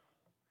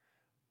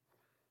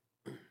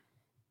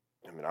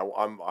 I mean,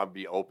 I'd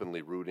be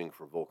openly rooting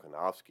for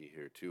Volkanovski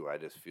here too. I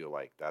just feel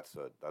like that's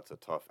a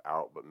tough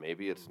out, but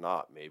maybe it's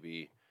not.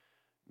 Maybe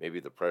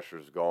the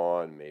pressure's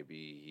gone.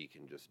 Maybe he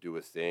can just do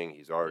his thing.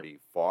 He's already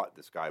fought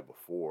this guy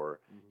before.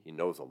 Mm-hmm. He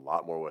knows a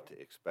lot more what to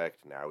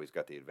expect now. He's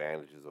got the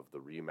advantages of the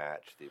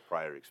rematch, the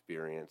prior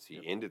experience.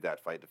 He ended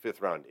that fight. The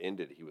 5th round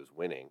ended. He was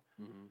winning.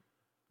 Mm-hmm.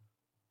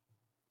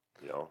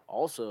 You know.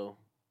 Also,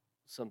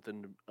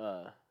 something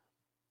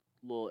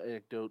little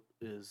anecdote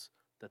is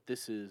that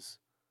this is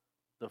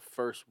the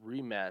first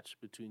rematch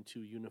between 2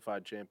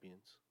 unified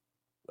champions.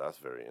 That's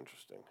very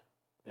interesting.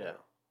 Yeah.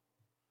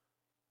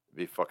 It'd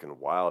be fucking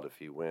wild if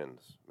he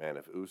wins. Man,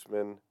 if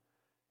Usman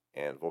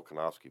and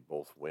Volkanovski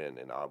both win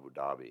in Abu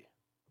Dhabi,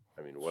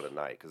 I mean, what a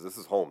night. Because this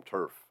is home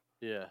turf.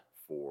 Yeah.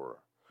 For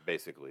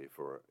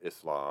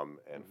Islam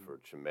and for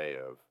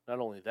Chimaev. Not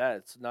only that,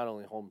 it's not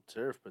only home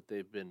turf, but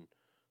they're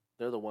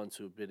the ones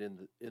who've been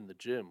in the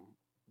gym.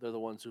 They're the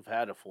ones who've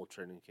had a full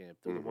training camp.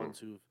 They're the ones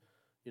who've,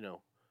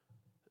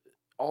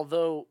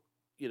 although,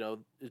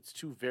 it's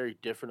 2 very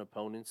different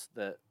opponents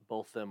that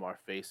both of them are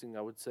facing,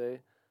 I would say,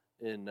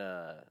 in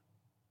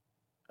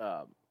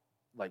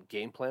like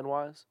game plan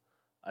wise,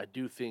 I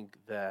do think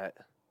that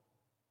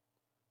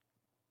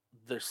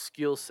the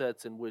skill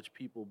sets in which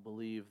people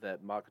believe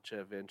that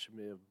Makhachev and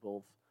Chimaev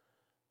both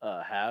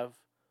have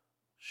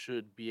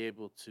should be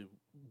able to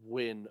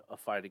win a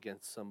fight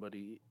against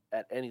somebody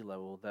at any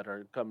level that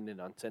are coming in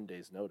on 10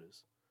 days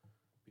notice,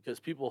 because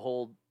people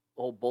hold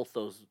both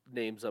those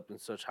names up in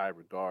such high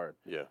regard.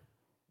 Yeah.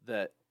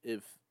 That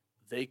if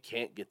they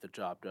can't get the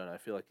job done, I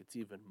feel like it's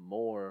even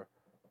more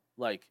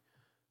like,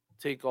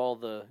 take all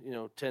the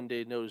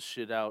 10-day notice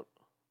shit out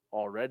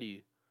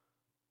already.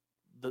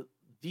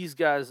 These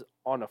guys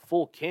on a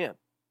full camp,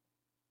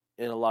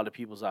 in a lot of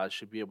people's eyes,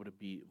 should be able to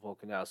beat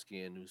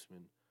Volkanovski and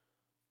Usman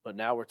But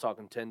now we're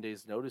talking 10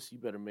 days notice. You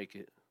better make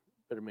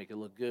it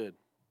look good.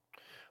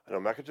 I know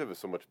Makachev is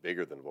so much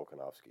bigger than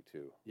Volkanovski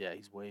too. Yeah,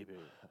 he's way bigger.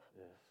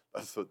 Yeah.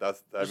 That's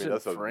Just in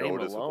that's a frame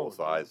noticeable alone,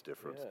 size dude.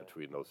 difference Yeah.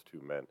 between those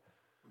two men.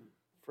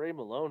 Frame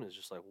alone is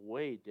just like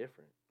way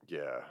different.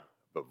 Yeah,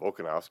 but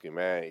Volkanovski,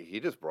 man, he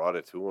just brought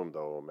it to him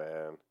though,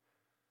 man.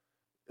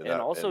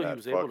 And also in he that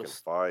was able to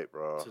fucking fight,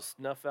 bro. to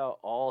snuff out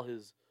all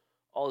his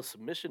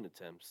submission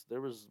attempts.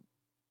 There was,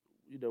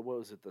 what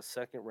was it, the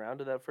second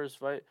round of that first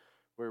fight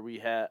where we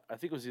had, I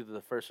think it was either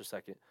the first or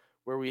second,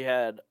 where we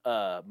had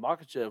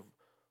Makhachev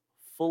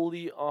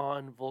fully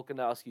on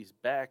Volkanovski's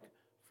back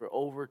for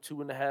over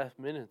 2.5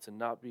 minutes and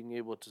not being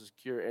able to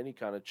secure any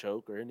kind of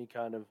choke or any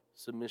kind of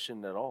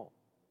submission at all.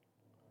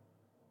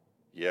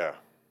 Yeah,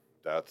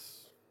 the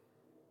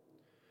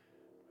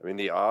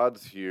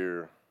odds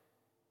here,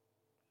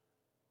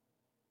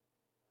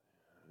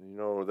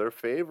 they're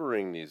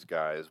favoring these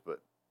guys,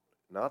 but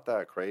not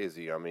that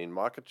crazy. I mean,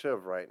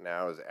 Makhachev right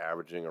now is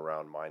averaging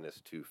around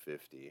minus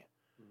 250.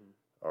 Mm-hmm.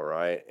 All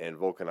right. And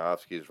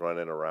Volkanovski is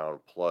running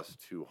around plus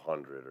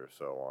 200 or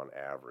so on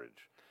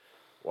average,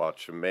 while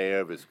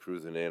Chimaev is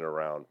cruising in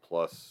around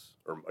minus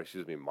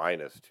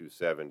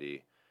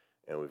 270.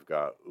 And we've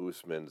got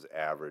Usman's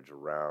average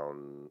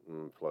around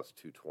plus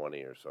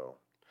 220 or so.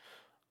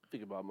 I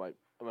think I might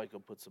go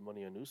put some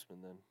money on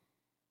Usman then.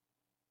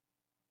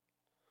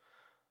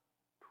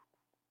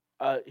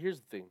 Here's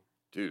the thing.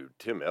 Dude,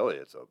 Tim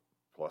Elliott's a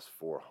plus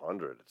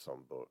 400 at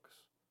some books.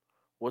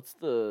 What's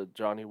the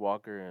Johnny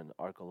Walker and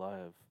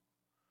Ankalaev?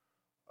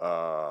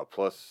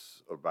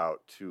 Plus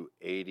about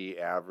 280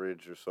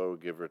 average or so,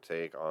 give or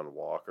take, on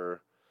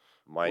Walker.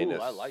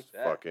 Minus I like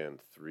that. Fucking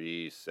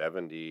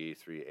 370,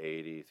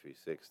 380,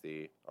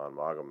 360 on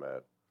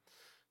Magomed.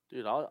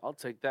 Dude, I'll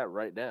take that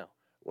right now.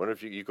 Wonder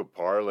if you could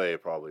parlay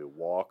probably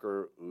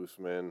Walker,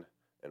 Usman,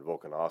 and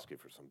Volkanovski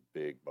for some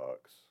big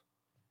bucks.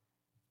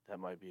 That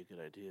might be a good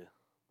idea.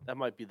 That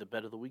might be the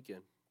bet of the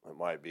weekend. It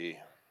might be.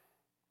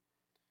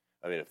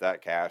 I mean, if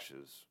that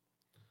cashes,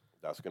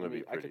 that's going to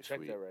be pretty sweet. I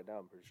can check that right now,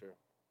 I'm pretty sure.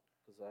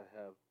 Because I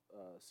have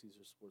Caesar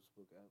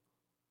Sportsbook app.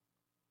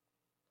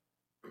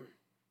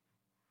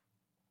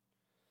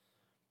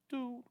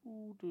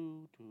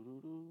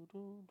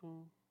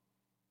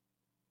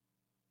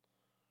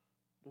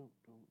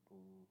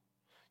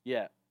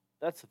 Yeah,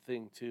 that's the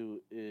thing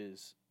too.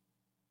 Is,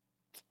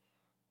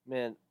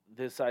 man,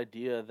 this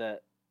idea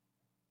that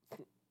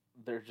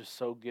they're just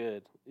so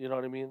good. You know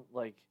what I mean?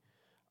 Like,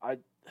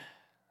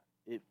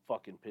 it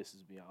fucking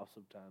pisses me off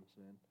sometimes,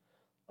 man.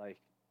 Like,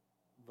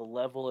 the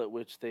level at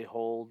which they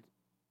hold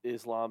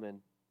Islam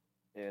and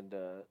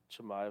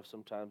Chimaev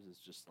sometimes is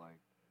just like.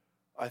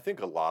 I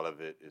think a lot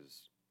of it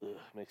is.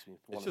 Makes me.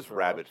 It's just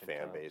rabid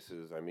fan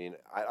bases. I mean,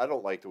 I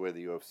don't like the way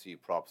the UFC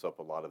props up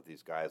a lot of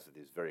these guys with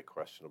these very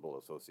questionable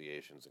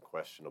associations and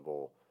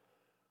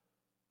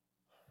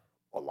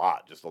a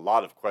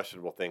lot of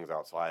questionable things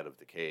outside of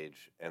the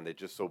cage, and they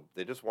just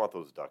want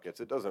those ducats.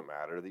 It doesn't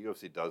matter. The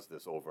UFC does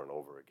this over and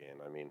over again.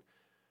 I mean,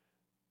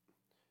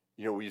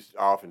 we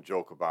often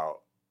joke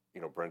about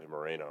Brendan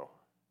Moreno,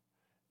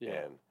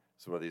 and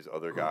some of these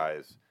other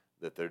guys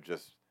that they're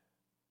just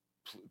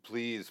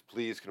please,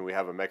 can we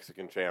have a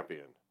Mexican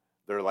champion?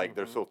 They're like,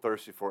 they're so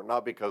thirsty for it,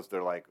 not because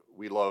they're like,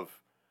 we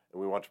love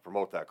and we want to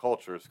promote that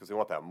culture, it's because they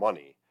want that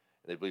money.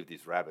 And they believe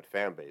these rabid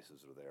fan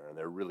bases are there, and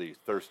they're really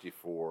thirsty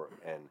for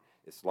an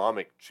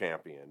Islamic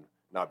champion,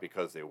 not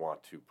because they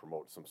want to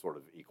promote some sort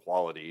of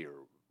equality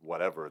or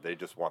whatever. They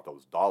just want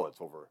those dollars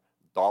over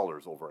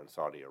in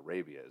Saudi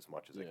Arabia as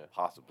much as they can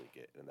possibly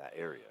get in that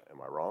area. Am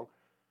I wrong?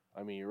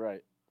 I mean, you're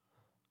right.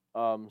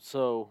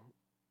 So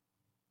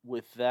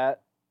with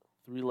that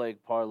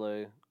 3-leg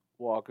parlay,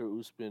 Walker,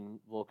 Usman,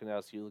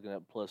 Volkanovski, you're looking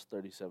at plus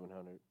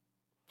 3,700.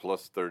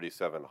 Plus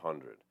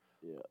 3,700.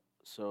 Yeah.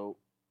 So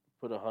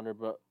put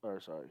 $100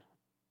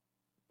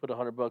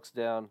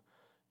 down,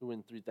 you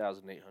win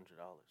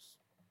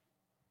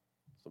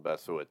 $3,800.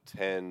 So a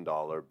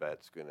 $10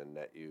 bet's gonna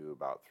net you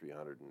about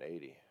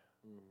 380.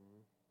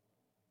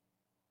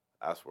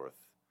 That's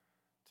worth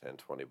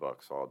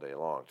 $10-20 all day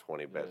long.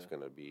 20 bet's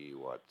gonna be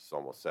what? It's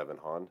almost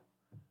 700.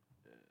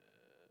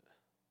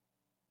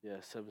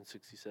 Yeah,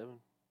 767.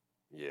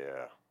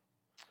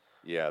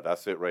 Yeah,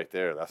 that's it right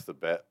there. That's the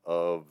bet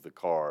of the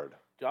card.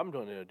 Dude, I'm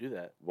going to do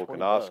that.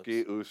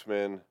 Volkanovski,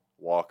 Usman,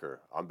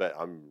 Walker. I got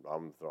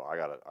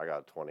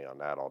a 20 on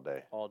that all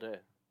day. All day.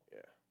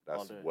 Yeah,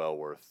 that's well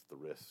worth the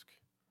risk.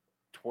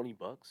 $20,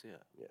 yeah.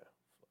 Yeah,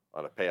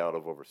 on a payout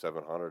of over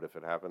 700 if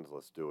it happens,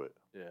 let's do it.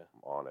 Yeah,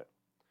 I'm on it.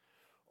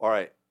 All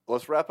right,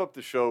 let's wrap up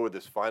the show with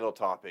this final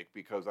topic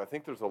because I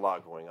think there's a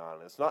lot going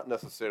on. It's not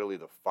necessarily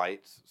the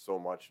fights so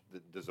much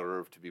that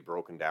deserve to be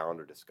broken down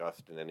or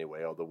discussed in any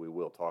way, although we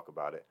will talk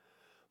about it.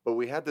 But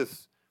we had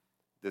this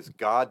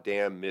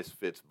goddamn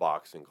Misfits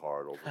boxing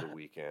card over the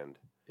weekend.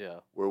 Yeah.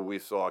 Where we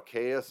saw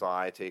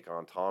KSI take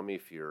on Tommy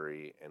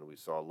Fury, and we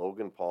saw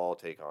Logan Paul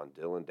take on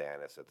Dylan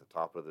Dennis at the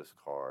top of this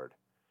card.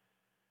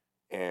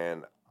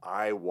 And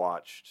I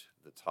watched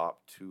the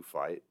top two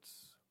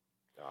fights.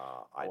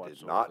 I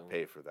did not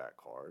pay for that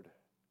card.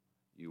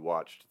 You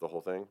watched the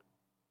whole thing?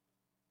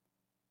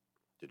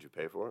 Did you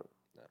pay for it?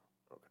 No.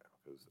 Okay,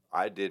 because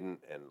I didn't,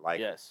 and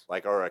Yes.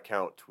 like our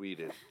account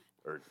tweeted,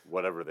 or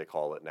whatever they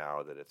call it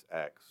now, that it's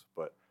X,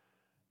 but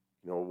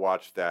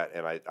watch that,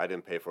 and I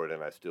didn't pay for it,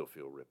 and I still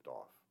feel ripped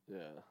off.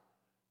 Yeah.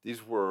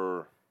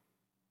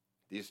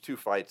 These two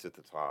fights at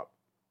the top,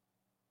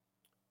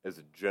 as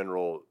a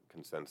general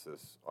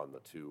consensus on the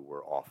two,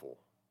 were awful.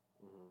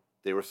 Mm-hmm.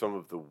 They were some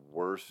of the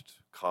worst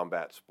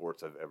combat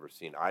sports I've ever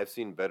seen. I've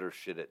seen better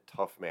shit at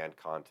tough man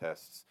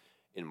contests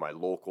in my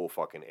local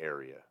fucking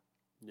area.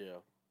 Yeah.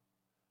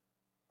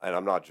 And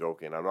I'm not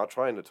joking. I'm not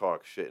trying to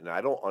talk shit. And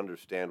I don't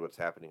understand what's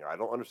happening. I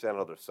don't understand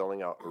how they're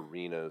selling out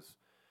arenas.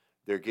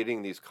 They're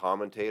getting these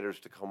commentators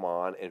to come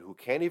on and who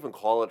can't even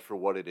call it for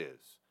what it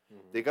is.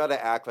 Mm-hmm. They got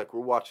to act like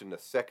we're watching the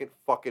second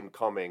fucking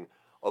coming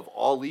of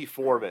Ali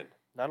Foreman.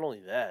 Not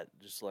only that,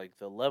 just like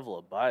the level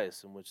of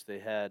bias in which they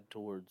had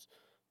towards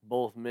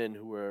both men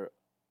who were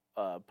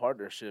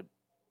partnership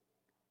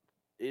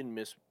in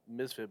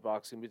misfit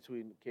boxing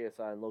between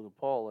KSI and Logan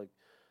Paul. Like,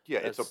 yeah,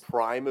 it's a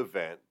Prime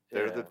event.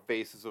 They're the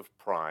faces of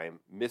Prime.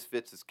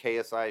 Misfits is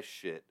KSI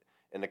shit,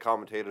 and the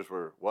commentators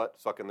were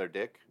what, sucking their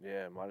dick?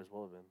 Yeah, might as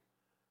well have been.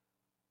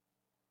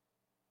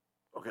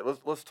 Okay,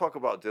 let's talk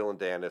about Dylan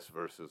Dennis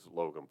versus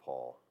Logan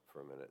Paul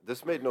for a minute.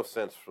 This made no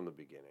sense from the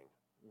beginning.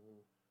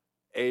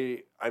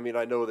 Mm-hmm. I mean,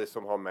 I know they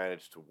somehow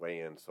managed to weigh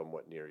in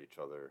somewhat near each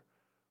other,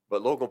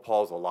 but Logan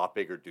Paul's a lot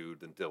bigger dude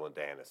than Dylan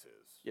Dennis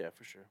is. Yeah,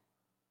 for sure.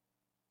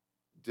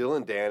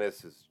 Dylan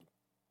Dennis is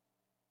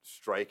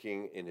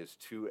striking in his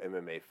 2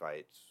 MMA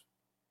fights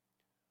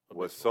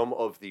was some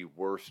of the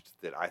worst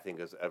that I think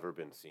has ever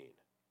been seen.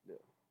 Yeah.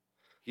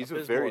 He's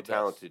a very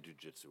talented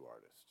jiu-jitsu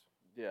artist.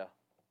 Yeah.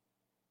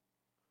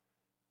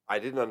 I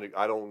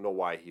don't know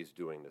why he's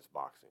doing this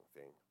boxing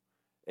thing.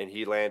 And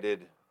he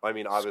landed, I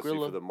mean, obviously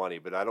for the money,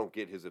 but I don't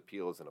get his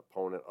appeal as an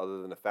opponent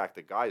other than the fact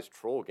the guy's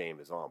troll game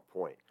is on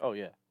point. Oh,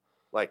 yeah.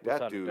 Like,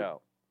 that dude,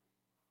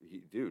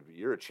 dude,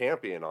 you're a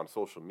champion on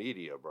social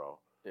media, bro.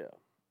 Yeah.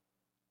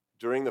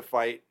 During the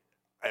fight,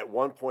 at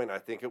one point, I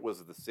think it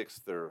was the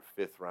 6th or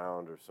 5th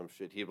round or some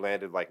shit, he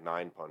landed like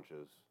 9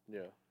 punches.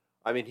 Yeah.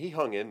 I mean, he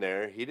hung in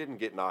there. He didn't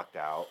get knocked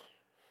out.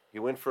 He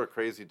went for a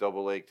crazy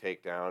double leg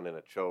takedown and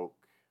a choke.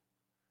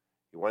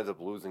 He winds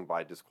up losing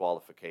by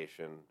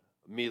disqualification.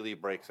 Immediately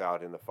breaks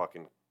out in the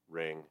fucking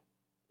ring.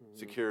 Mm-hmm.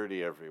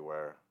 Security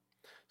everywhere.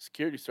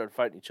 Security started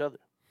fighting each other.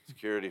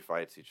 Security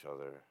fights each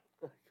other.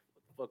 What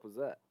the fuck was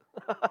that?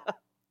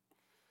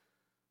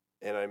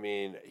 And I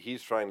mean,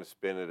 he's trying to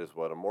spin it as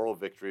what, a moral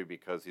victory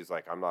because he's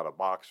like, I'm not a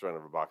boxer. I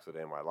never boxed a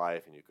day in my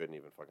life, and you couldn't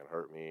even fucking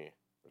hurt me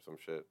or some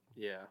shit.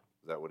 Yeah.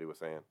 Is that what he was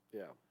saying?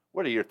 Yeah.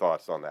 What are your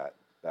thoughts on that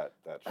shit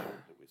that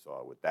we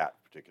saw with that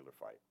particular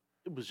fight?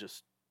 It was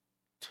just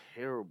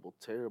terrible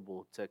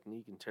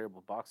technique and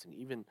terrible boxing.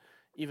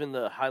 Even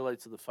the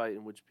highlights of the fight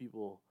in which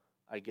people,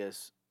 I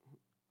guess,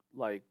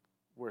 like,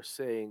 were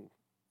saying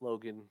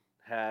Logan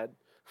had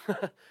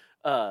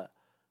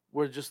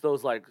were just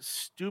those like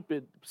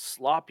stupid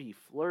sloppy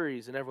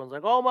flurries, and everyone's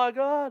like, oh my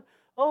god,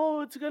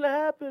 oh, it's gonna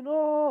happen,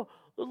 oh,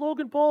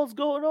 Logan Paul's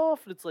going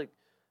off, and it's like,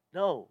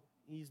 no,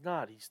 he's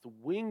not. He's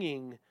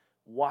winging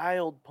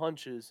wild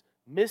punches,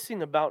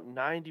 missing about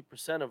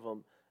 90% of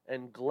them,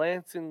 and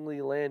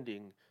glancingly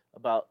landing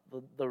about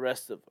the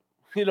rest of them.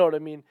 You know what I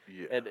mean?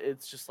 Yeah. And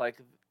it's just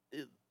like,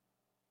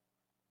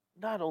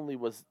 not only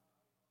was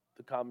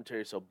the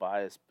commentary so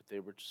biased, but they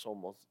were just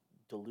almost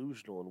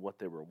delusional in what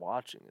they were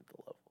watching at the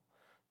level.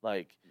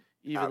 Like,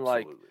 even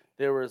Absolutely.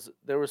 like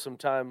there were some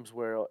times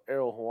where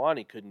Errol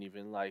Houani couldn't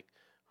even, like,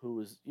 who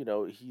was,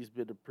 he's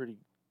been a pretty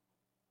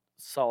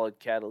solid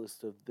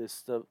catalyst of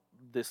this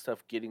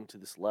stuff getting to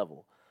this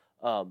level.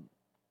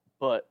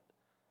 But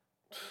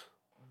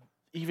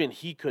even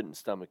he couldn't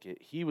stomach it.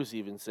 He was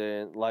even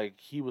saying, like,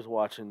 he was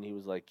watching, he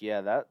was like,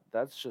 yeah,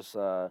 that's just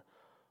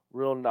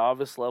real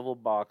novice level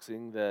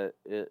boxing,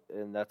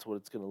 and that's what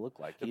it's going to look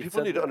like.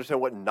 People need to understand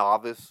what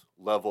novice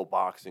level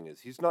boxing is.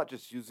 He's not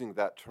just using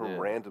that term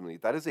randomly.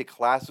 That is a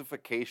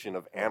classification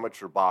of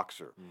amateur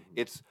boxer. Mm-hmm.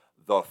 It's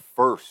the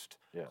first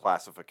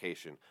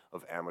classification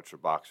of amateur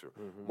boxer.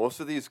 Mm-hmm. Most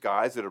of these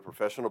guys that are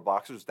professional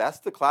boxers, that's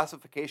the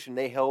classification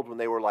they held when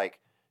they were like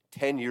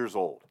 10 years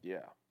old.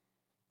 Yeah.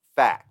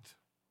 Fact.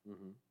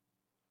 Mm-hmm.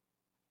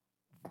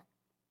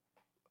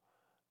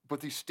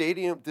 But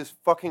this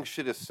fucking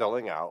shit is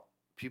selling out.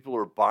 People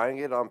are buying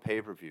it on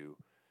pay-per-view.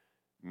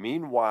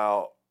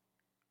 Meanwhile,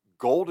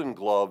 Golden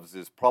Gloves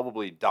is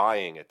probably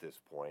dying at this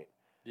point.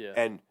 Yeah.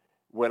 And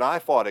when I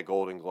fought at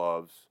Golden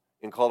Gloves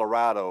in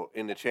Colorado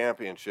in the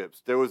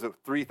championships, there was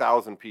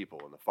 3,000 people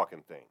in the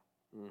fucking thing.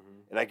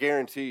 Mm-hmm. And I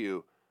guarantee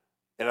you,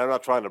 and I'm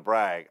not trying to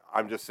brag,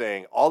 I'm just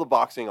saying all the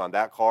boxing on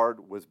that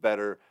card was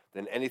better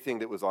than anything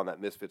that was on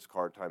that Misfits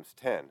card times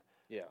 10.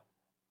 Yeah.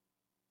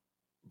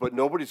 But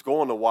nobody's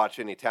going to watch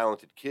any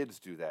talented kids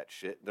do that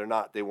shit.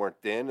 They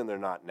weren't then, and they're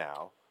not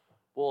now.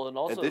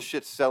 Well, and this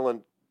shit's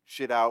selling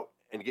shit out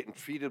and getting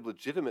treated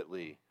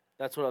legitimately.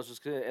 That's what I was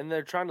just gonna. And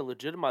they're trying to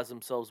legitimize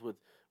themselves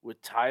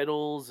with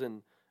titles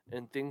and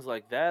things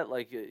like that.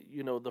 Like,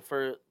 the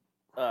first,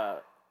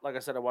 like I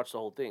said, I watched the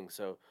whole thing.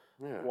 So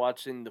Yeah.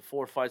 Watching the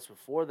 4 fights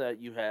before that,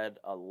 you had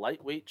a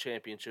lightweight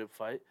championship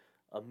fight,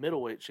 a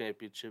middleweight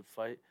championship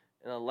fight,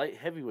 and a light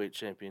heavyweight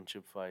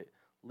championship fight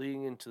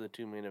leading into the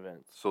 2 main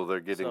events. So they're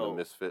getting the So,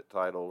 misfit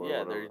title or Yeah,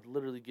 whatever. they're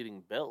literally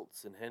getting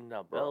belts and handing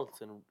out Bro.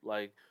 belts and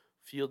like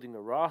fielding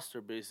a roster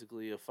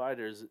basically of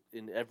fighters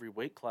in every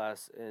weight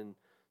class and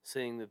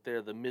saying that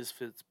they're the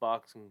Misfits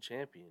boxing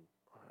champion.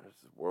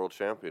 It's world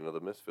champion of the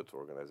Misfits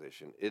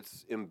organization.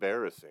 It's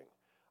embarrassing.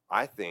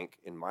 I think,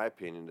 in my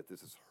opinion, that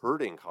this is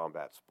hurting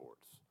combat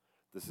sports.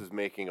 This is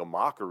making a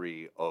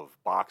mockery of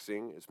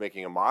boxing. It's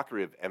making a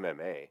mockery of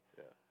MMA.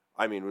 Yeah.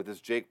 I mean, with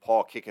this Jake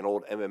Paul kicking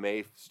old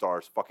MMA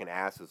stars fucking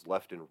asses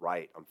left and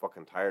right, I'm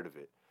fucking tired of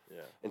it.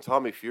 Yeah. And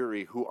Tommy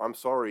Fury, who, I'm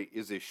sorry,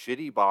 is a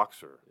shitty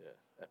boxer.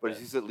 Yeah. But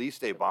he's at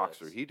least a At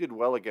boxer. best. He did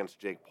well against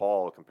Jake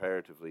Paul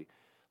comparatively.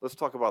 Let's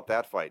talk about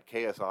that fight.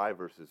 KSI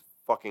versus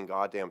fucking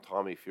goddamn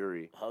Tommy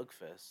Fury.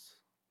 Hugfest.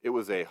 It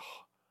was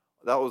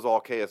that was all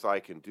KSI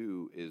can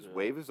do is Yeah.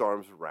 wave his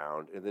arms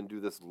around and then do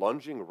this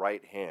lunging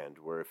right hand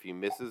where if he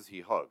misses,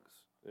 he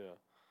hugs. Yeah.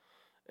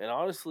 And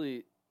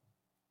honestly,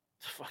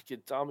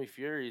 fucking Tommy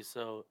Fury,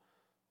 so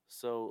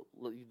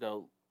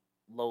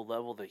low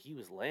level that he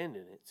was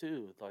landing it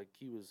too. Like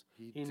he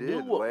He knew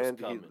did what land.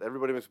 was coming.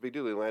 Everybody makes a big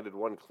deal. He landed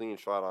one clean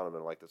shot on him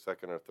in like the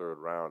second or third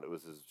round. It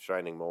was his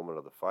shining moment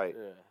of the fight.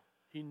 Yeah.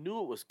 He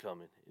knew it was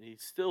coming, and he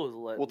still was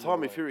letting. Well,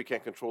 Tommy him Fury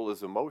can't control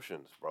his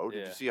emotions, bro. Did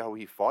Yeah. you see how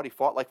he fought? He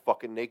fought like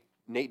fucking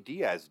Nate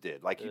Diaz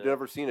did. Like you've Yeah.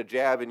 never seen a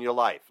jab in your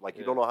life. Like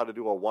you Yeah. don't know how to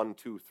do a 1,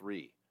 2,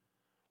 3.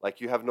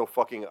 Like you have no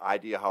fucking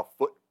idea how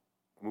foot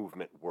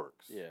movement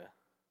works. Yeah.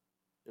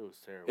 It was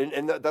terrible.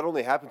 And that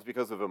only happens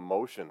because of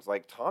emotions.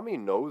 Like Tommy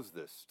knows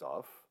this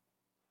stuff.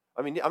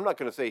 I mean, I'm not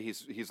going to say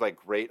he's like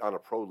great on a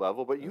pro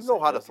level, but you Yes, know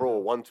he how to does throw a know.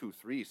 1, 2,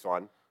 3,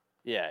 son.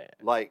 yeah.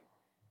 Like,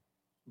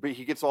 but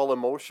he gets all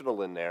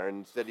emotional in there, and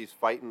instead he's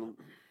fighting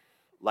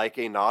like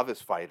a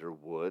novice fighter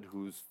would,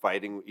 who's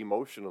fighting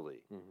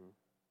emotionally. Mm-hmm.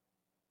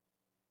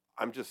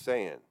 I'm just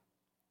saying.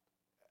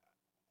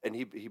 And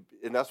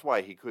and that's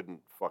why he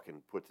couldn't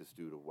fucking put this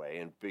dude away.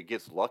 And he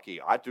gets lucky.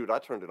 I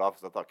turned it off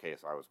because I thought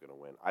KSI was going to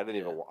win. I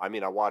didn't even. I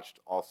mean, I watched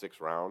all 6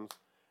 rounds,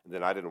 and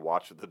then I didn't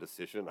watch the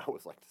decision. I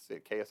was like, to say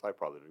KSI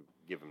probably didn't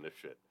give him this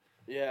shit.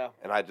 Yeah.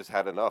 And I just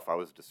had enough. I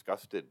was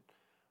disgusted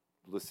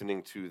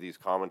listening to these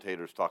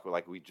commentators talk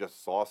like we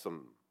just saw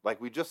something.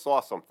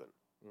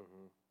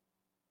 Mm-hmm.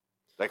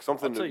 Like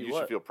something I'll tell that you you what.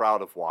 should feel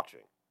proud of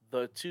watching.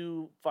 The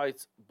 2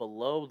 fights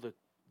below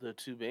the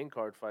 2 main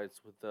card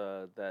fights with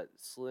that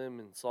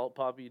Slim and Salt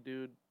Poppy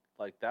dude,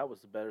 like that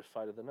was the better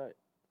fight of the night.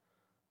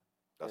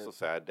 That's Yeah. a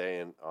sad day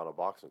on a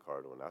boxing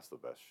card when that's the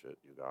best shit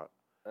you got.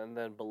 And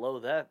then below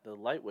that, the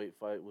lightweight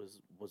fight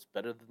was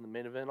better than the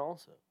main event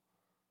also.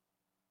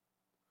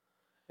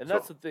 And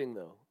that's So- the thing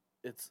though.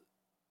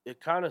 It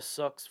kind of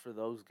sucks for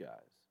those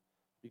guys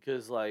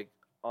because like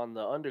on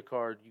the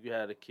undercard you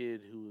had a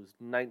kid who was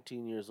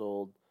 19 years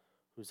old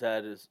who's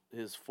had his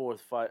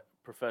 4th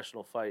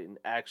professional fight and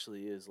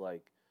actually is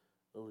like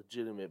a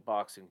legitimate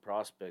boxing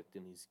prospect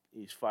and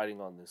he's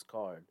fighting on this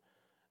card.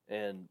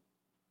 And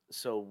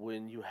so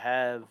when you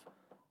have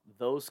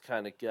those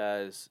kind of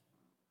guys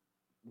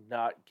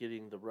not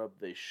getting the rub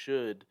they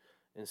should,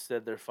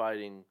 instead they're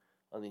fighting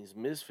on these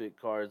misfit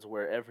cards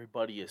where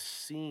everybody is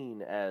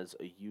seen as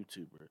a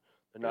YouTuber.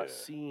 They're not Yeah.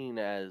 seen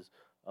as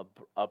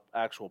a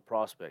actual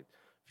prospect.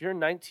 If you're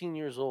 19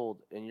 years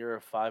old and you're a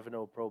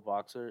 5-0 pro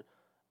boxer,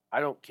 I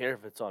don't care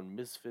if it's on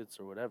Misfits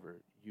or whatever.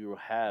 You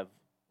have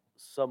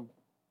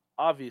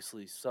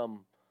obviously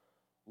some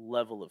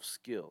level of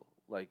skill.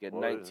 Like at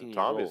 19 years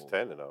Tommy's old.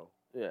 10-0.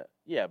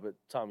 Yeah, but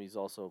Tommy's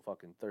also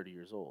fucking 30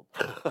 years old.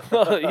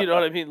 You know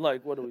what I mean?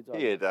 Like, what are we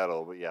talking? He ain't that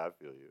old, but yeah, I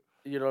feel you.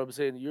 You know what I'm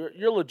saying? You're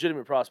a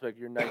legitimate prospect.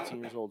 You're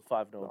 19 years old,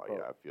 5-0 No, pro,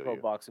 yeah, I feel pro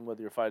you. boxing,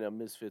 whether you're fighting on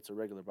Misfits or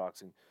regular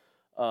boxing.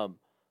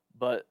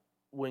 But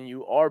when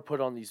you are put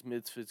on these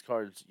Misfits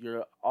cards,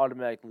 you're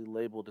automatically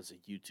labeled as a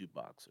YouTube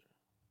boxer.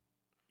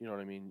 You know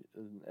what I mean?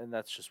 And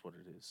that's just what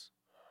it is.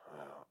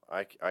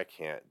 I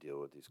can't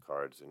deal with these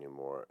cards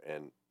anymore.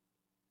 And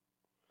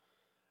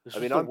This I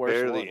was mean, the I'm worst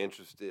barely one.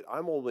 interested.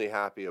 I'm only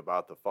happy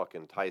about the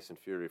fucking Tyson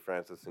Fury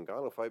Francis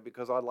Ngannou fight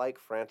because I like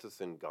Francis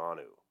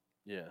Ngannou.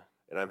 Yeah.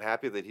 And I'm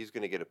happy that he's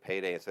going to get a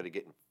payday instead of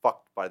getting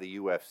fucked by the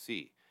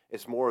UFC.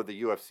 It's more of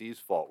the UFC's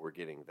fault we're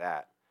getting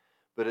that.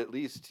 But at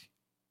least,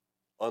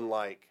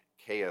 unlike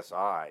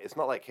KSI, it's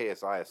not like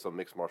KSI is some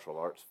mixed martial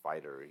arts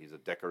fighter. He's a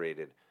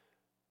decorated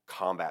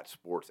combat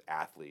sports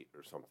athlete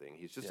or something.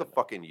 He's just a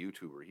fucking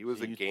YouTuber. He was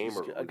He's a a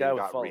gamer guy who then with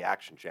got followers.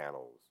 reaction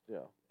channels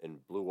Yeah.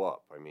 and blew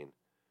up. I mean,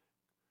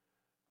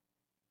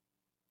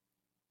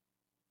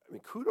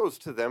 kudos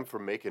to them for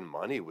making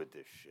money with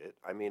this shit.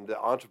 I mean, the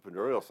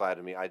entrepreneurial side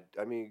of me, I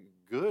mean,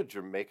 good,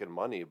 you're making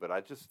money, but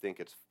I just think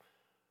it's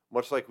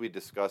much like we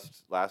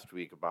discussed last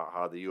week about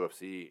how the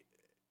UFC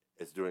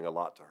is doing a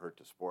lot to hurt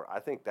the sport. I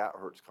think that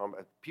hurts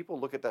combat. People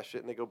look at that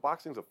shit and they go,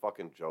 boxing's a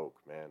fucking joke,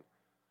 man.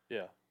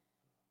 Yeah.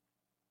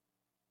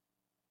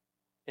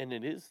 And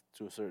it is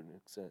to a certain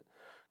extent.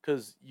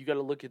 Because you got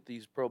to look at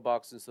these pro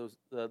boxing,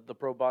 the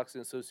Pro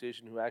Boxing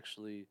Association who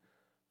actually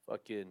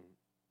fucking,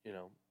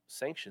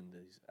 sanction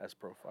these as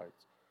pro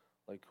fights.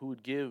 Like, who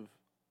would give,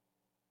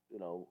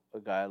 a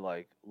guy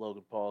like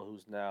Logan Paul,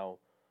 who's now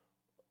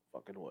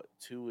fucking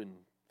 2-3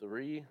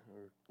 or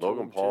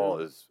Logan 2-2? Paul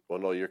is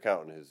no, you're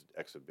counting his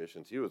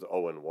exhibitions. He was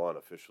 0-1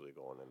 officially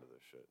going into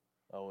this shit.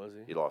 Oh, was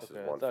he? He lost his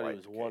one I thought fight he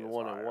was to 1-1 KSI or and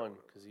 1 whatever.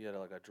 because he had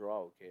like a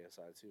draw with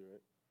KSI too,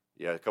 right?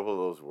 Yeah, a couple of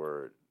those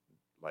were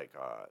like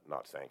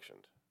not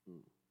sanctioned. Hmm.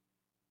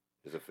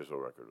 His official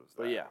record was that.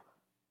 But yeah,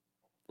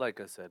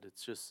 like I said,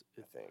 it's just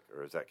I think,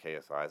 or is that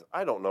KSI's?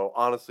 I don't know.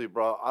 Honestly,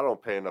 bro, I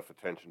don't pay enough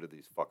attention to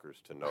these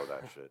fuckers to know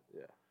that shit.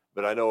 Yeah.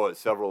 But I know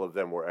several of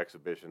them were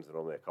exhibitions, and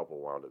only a couple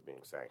wound up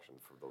being sanctioned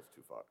for those two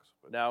fucks.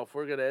 But Now, if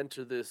we're gonna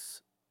enter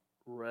this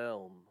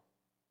realm,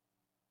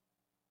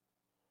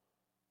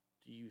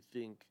 do you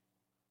think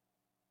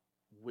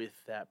with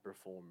that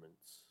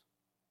performance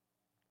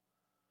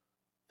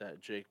that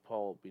Jake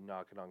Paul will be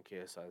knocking on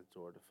KSI's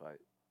door to fight?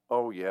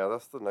 oh yeah,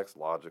 that's the next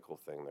logical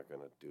thing they're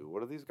gonna do.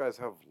 What do these guys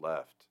have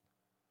left?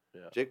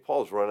 Yeah. Jake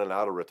Paul's running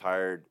out of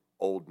retired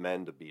old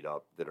men to beat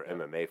up that are Yeah.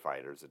 MMA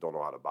fighters that don't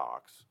know how to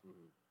box.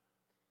 Mhm.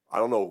 I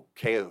don't know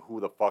who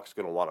the fuck's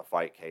gonna want to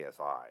fight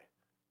KSI.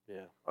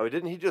 Yeah. I mean,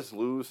 didn't he just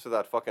lose to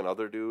that fucking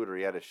other dude, or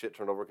he had his shit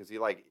turned over because he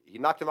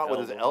knocked him out with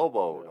his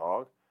elbow, Yeah.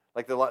 dog.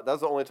 Like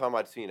that's the only time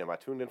I'd seen him. I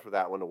tuned in for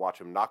that one to watch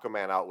him knock a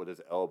man out with his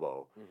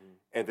elbow, Mhm.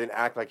 and then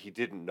act like he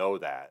didn't know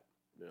that,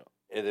 Yeah.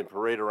 and then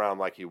parade around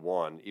like he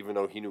won, even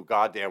though he knew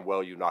goddamn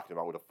well you knocked him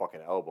out with a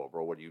fucking elbow,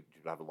 bro. What do you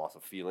have a loss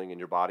of feeling in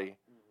your body?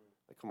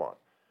 Like, come on.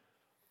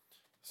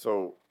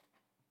 So,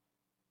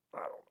 I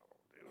don't know,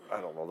 dude. I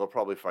don't know. They'll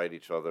probably fight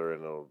each other,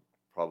 and it'll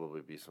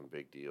probably be some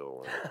big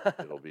deal, and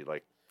it'll be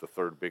like the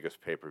third biggest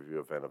pay-per-view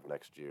event of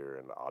next year,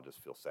 and I'll just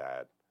feel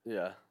sad.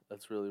 Yeah,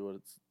 that's really what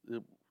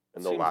it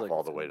And they'll seems laugh like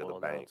all it's the way gonna to the boil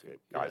down bank to. at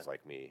guys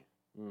like me.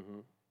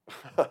 Mhm.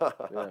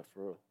 Yeah, for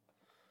real.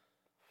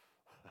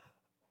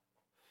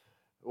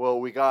 Well,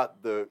 we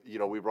got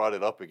we brought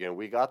it up again.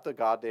 We got the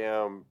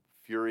goddamn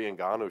Fury and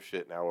Ngannou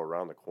shit now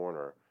around the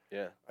corner.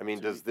 Yeah. I mean,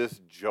 To does this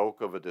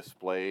joke of a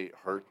display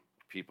hurt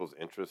people's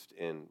interest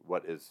in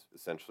what is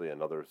essentially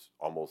another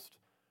almost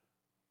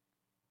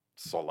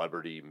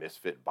celebrity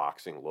misfit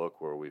boxing look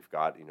where we've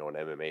got, an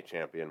MMA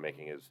champion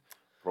making his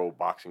pro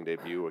boxing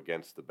debut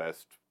against the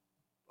best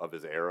of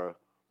his era?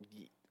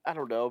 I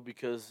don't know,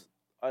 because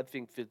I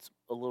think it's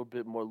a little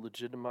bit more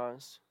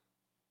legitimized.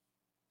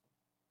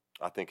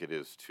 I think it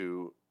is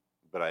too,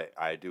 but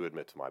I do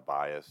admit to my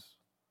bias.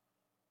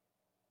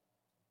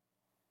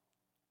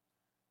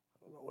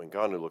 I don't know. When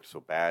Ngannou looked so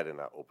bad in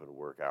that open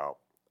workout,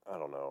 I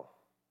don't know.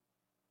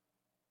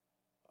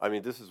 I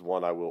mean, this is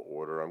one I will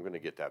order. I'm going to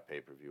get that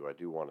pay-per-view. I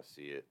do want to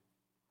see it.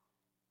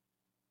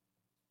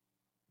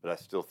 But I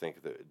still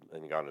think that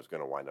Ngannou's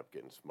going to wind up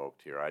getting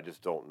smoked here. I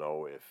just don't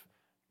know if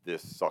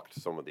this sucked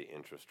some of the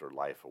interest or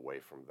life away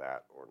from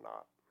that or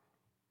not.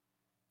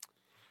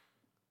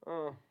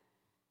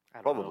 I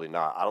don't Probably know.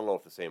 not. I don't know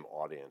if the same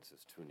audience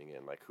is tuning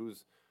in. Like,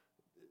 who's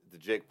the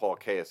Jake Paul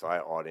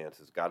KSI audience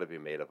has got to be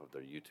made up of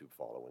their YouTube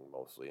following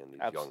mostly, and these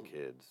Absolutely.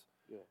 young kids.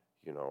 Yeah.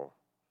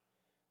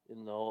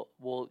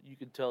 Well, you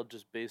could tell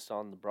just based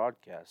on the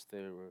broadcast,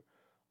 they were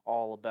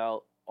all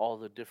about all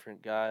the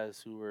different guys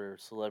who were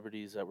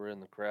celebrities that were in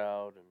the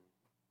crowd and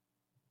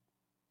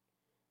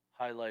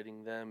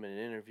highlighting them and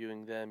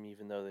interviewing them,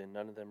 even though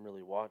none of them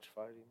really watch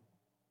fighting.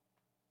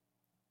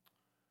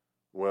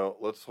 Well,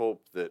 let's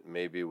hope that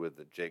maybe with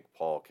the Jake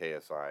Paul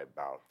KSI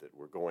bout that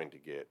we're going to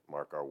get,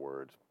 mark our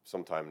words,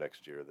 sometime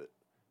next year, that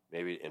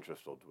maybe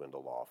interest will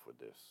dwindle off with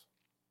this.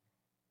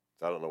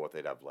 So I don't know what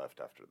they'd have left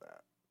after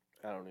that.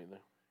 I don't either.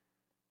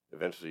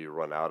 Eventually you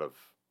run out of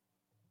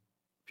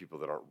people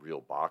that aren't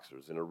real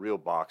boxers. And a real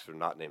boxer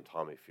not named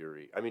Tommy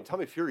Fury. I mean,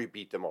 Tommy Fury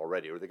beat them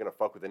already. Are they going to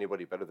fuck with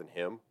anybody better than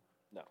him?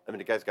 No. I mean,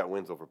 the guy's got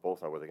wins over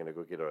both now. Were they going to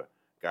go get a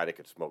guy that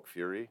could smoke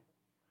Fury?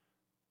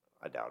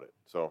 I doubt it.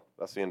 So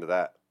that's the end of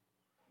that.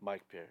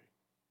 Mike Perry.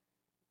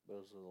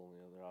 Those are the only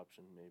other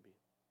option, maybe.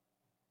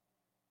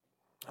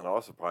 And I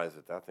was surprised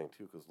at that thing,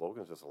 too, because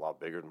Logan's just a lot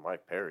bigger than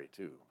Mike Perry,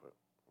 too. But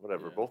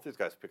whatever. Yeah. Both these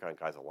guys pick on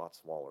guys a lot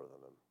smaller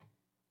than them.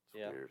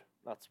 It's weird.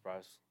 Not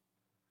surprised.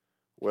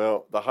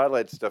 Well, the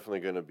highlight's definitely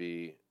going to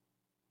be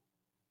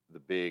the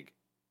big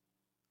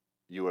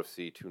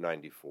UFC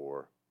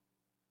 294.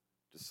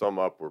 To sum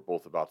up, we're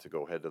both about to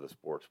go head to the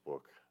sports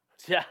book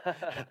Yeah.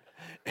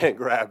 and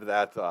grab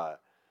that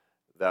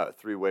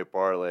three-way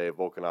parlay,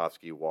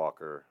 Volkanovski,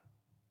 Walker,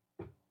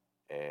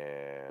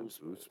 and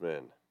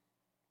Usman.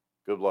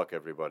 Good luck,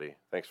 everybody.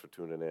 Thanks for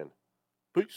tuning in.